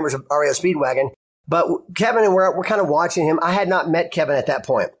part of the members of REO Speedwagon. But Kevin and we're kind of watching him. I had not met Kevin at that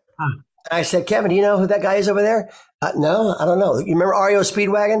point. I said, Kevin, do you know who that guy is over there? No, I don't know. You remember REO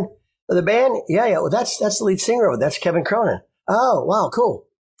Speedwagon, the band? Yeah. Well, that's the lead singer over there. That's Kevin Cronin. Oh, wow. Cool.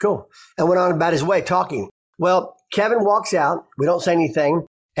 And went on about his way talking. Well, Kevin walks out. We don't say anything.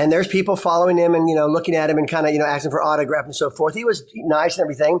 And there's people following him and, looking at him and kind of, asking for autograph and so forth. He was nice and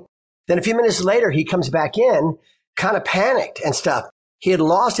everything. Then a few minutes later, he comes back in, kind of panicked and stuff. He had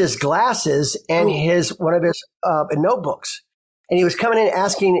lost his glasses and one of his notebooks. And he was coming in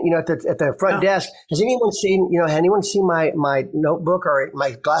asking, at the front desk, has anyone seen my notebook or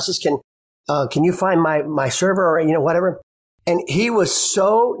my glasses? Can you find my server or, whatever? And he was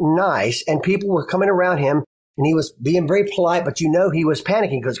so nice, and people were coming around him, and he was being very polite, but he was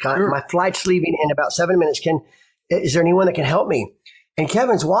panicking because my flight's leaving in about 7 minutes. Is there anyone that can help me? And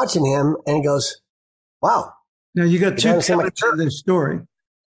Kevin's watching him, and he goes, wow. Now you got two Kevins in this story.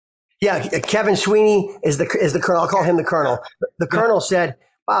 Yeah, Kevin Sweeney is the colonel. I'll call him the colonel. The colonel said,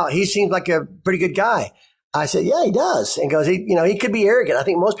 wow, he seems like a pretty good guy. I said, yeah, he does. And goes, he could be arrogant. I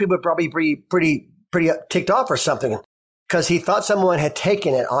think most people would probably be pretty ticked off or something because he thought someone had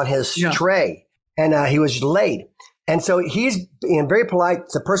taken it on his tray and he was late. And so he's being very polite.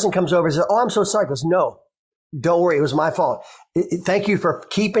 The person comes over and says, oh, I'm so sorry. He goes, no, don't worry. It was my fault. Thank you for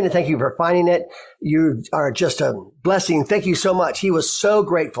keeping it. Thank you for finding it. You are just a blessing. Thank you so much. He was so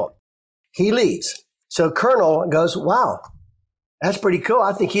grateful. He leaves. So Colonel goes, wow, that's pretty cool.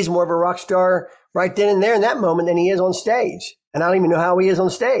 I think he's more of a rock star right then and there in that moment than he is on stage. And I don't even know how he is on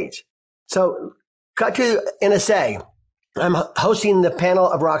stage. So cut to NSA. I'm hosting the panel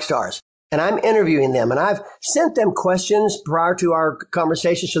of rock stars and I'm interviewing them. And I've sent them questions prior to our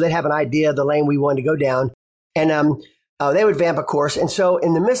conversation so they'd have an idea of the lane we wanted to go down. And they would vamp, of course. And so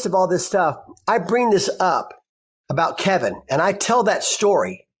in the midst of all this stuff, I bring this up about Kevin and I tell that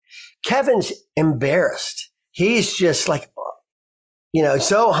story. Kevin's embarrassed. He's just like,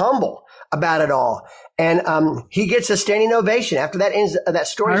 so humble about it all. And he gets a standing ovation after that ends that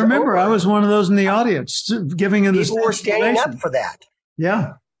story. I remember I was one of those in the audience giving him people were standing up for that.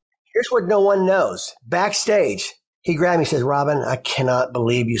 Yeah. Here's what no one knows. Backstage, he grabbed me and says, Robin, I cannot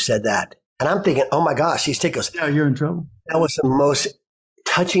believe you said that. And I'm thinking, oh my gosh, these tickles. Yeah, you're in trouble. That was the most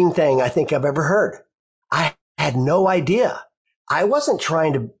touching thing I think I've ever heard. I had no idea. I wasn't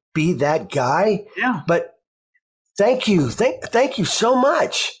trying to be that guy. Yeah. But thank you. Thank you so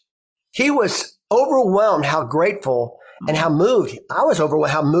much. He was overwhelmed how grateful and how moved. I was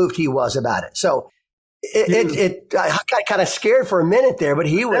overwhelmed how moved he was about it. So I got kind of scared for a minute there, but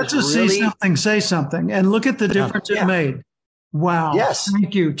he was really. See something, say something, and look at the difference it made. Wow. Yes.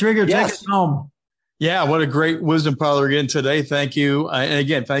 Thank you. Trigger, take us home. Yeah, what a great Wisdom Parlor again today. Thank you. And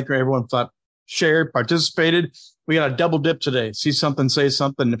again, thank you everyone who shared, participated. We got a double dip today. See something, say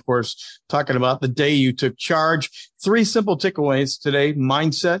something. Of course, talking about the day you took charge. 3 simple takeaways today.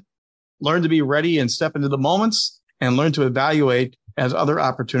 Mindset, learn to be ready and step into the moments, and learn to evaluate as other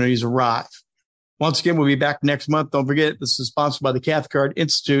opportunities arrive. Once again, we'll be back next month. Don't forget, this is sponsored by the Cathcart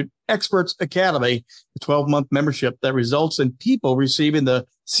Institute Experts Academy, a 12-month membership that results in people receiving the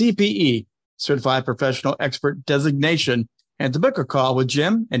CPE, Certified Professional Expert designation. And to book a call with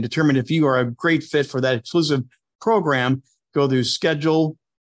Jim and determine if you are a great fit for that exclusive program, go to schedule.com.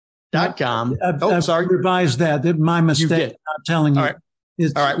 I've revised that. My mistake. Not telling you. All right.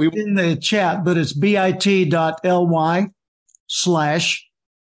 It's in the chat, but it's bit.ly/call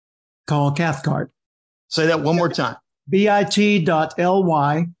Cathcart. Say that one more time.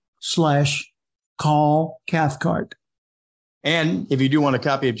 bit.ly/call Cathcart. And if you do want a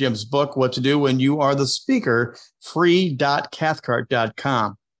copy of Jim's book, What to Do When You Are the Speaker,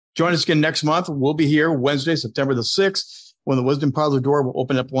 free.cathcart.com. Join us again next month. We'll be here Wednesday, September the 6th, when the Wisdom Parlor door will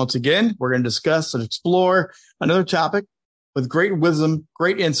open up once again. We're going to discuss and explore another topic with great wisdom,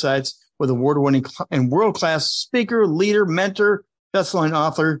 great insights with award-winning and world-class speaker, leader, mentor, best-selling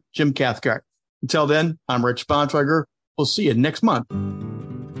author, Jim Cathcart. Until then, I'm Rich Bontrager. We'll see you next month.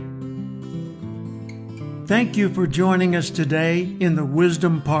 Thank you for joining us today in the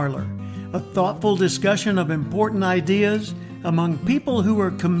Wisdom Parlor, a thoughtful discussion of important ideas among people who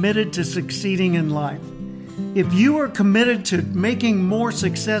are committed to succeeding in life. If you are committed to making more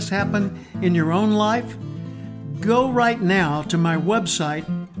success happen in your own life, go right now to my website,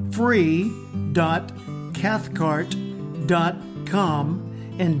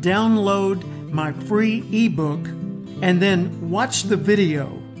 free.cathcart.com, and download my free ebook, and then watch the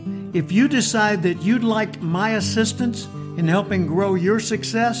video. If you decide that you'd like my assistance in helping grow your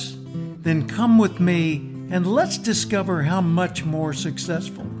success, then come with me and let's discover how much more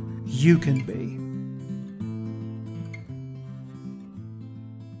successful you can be.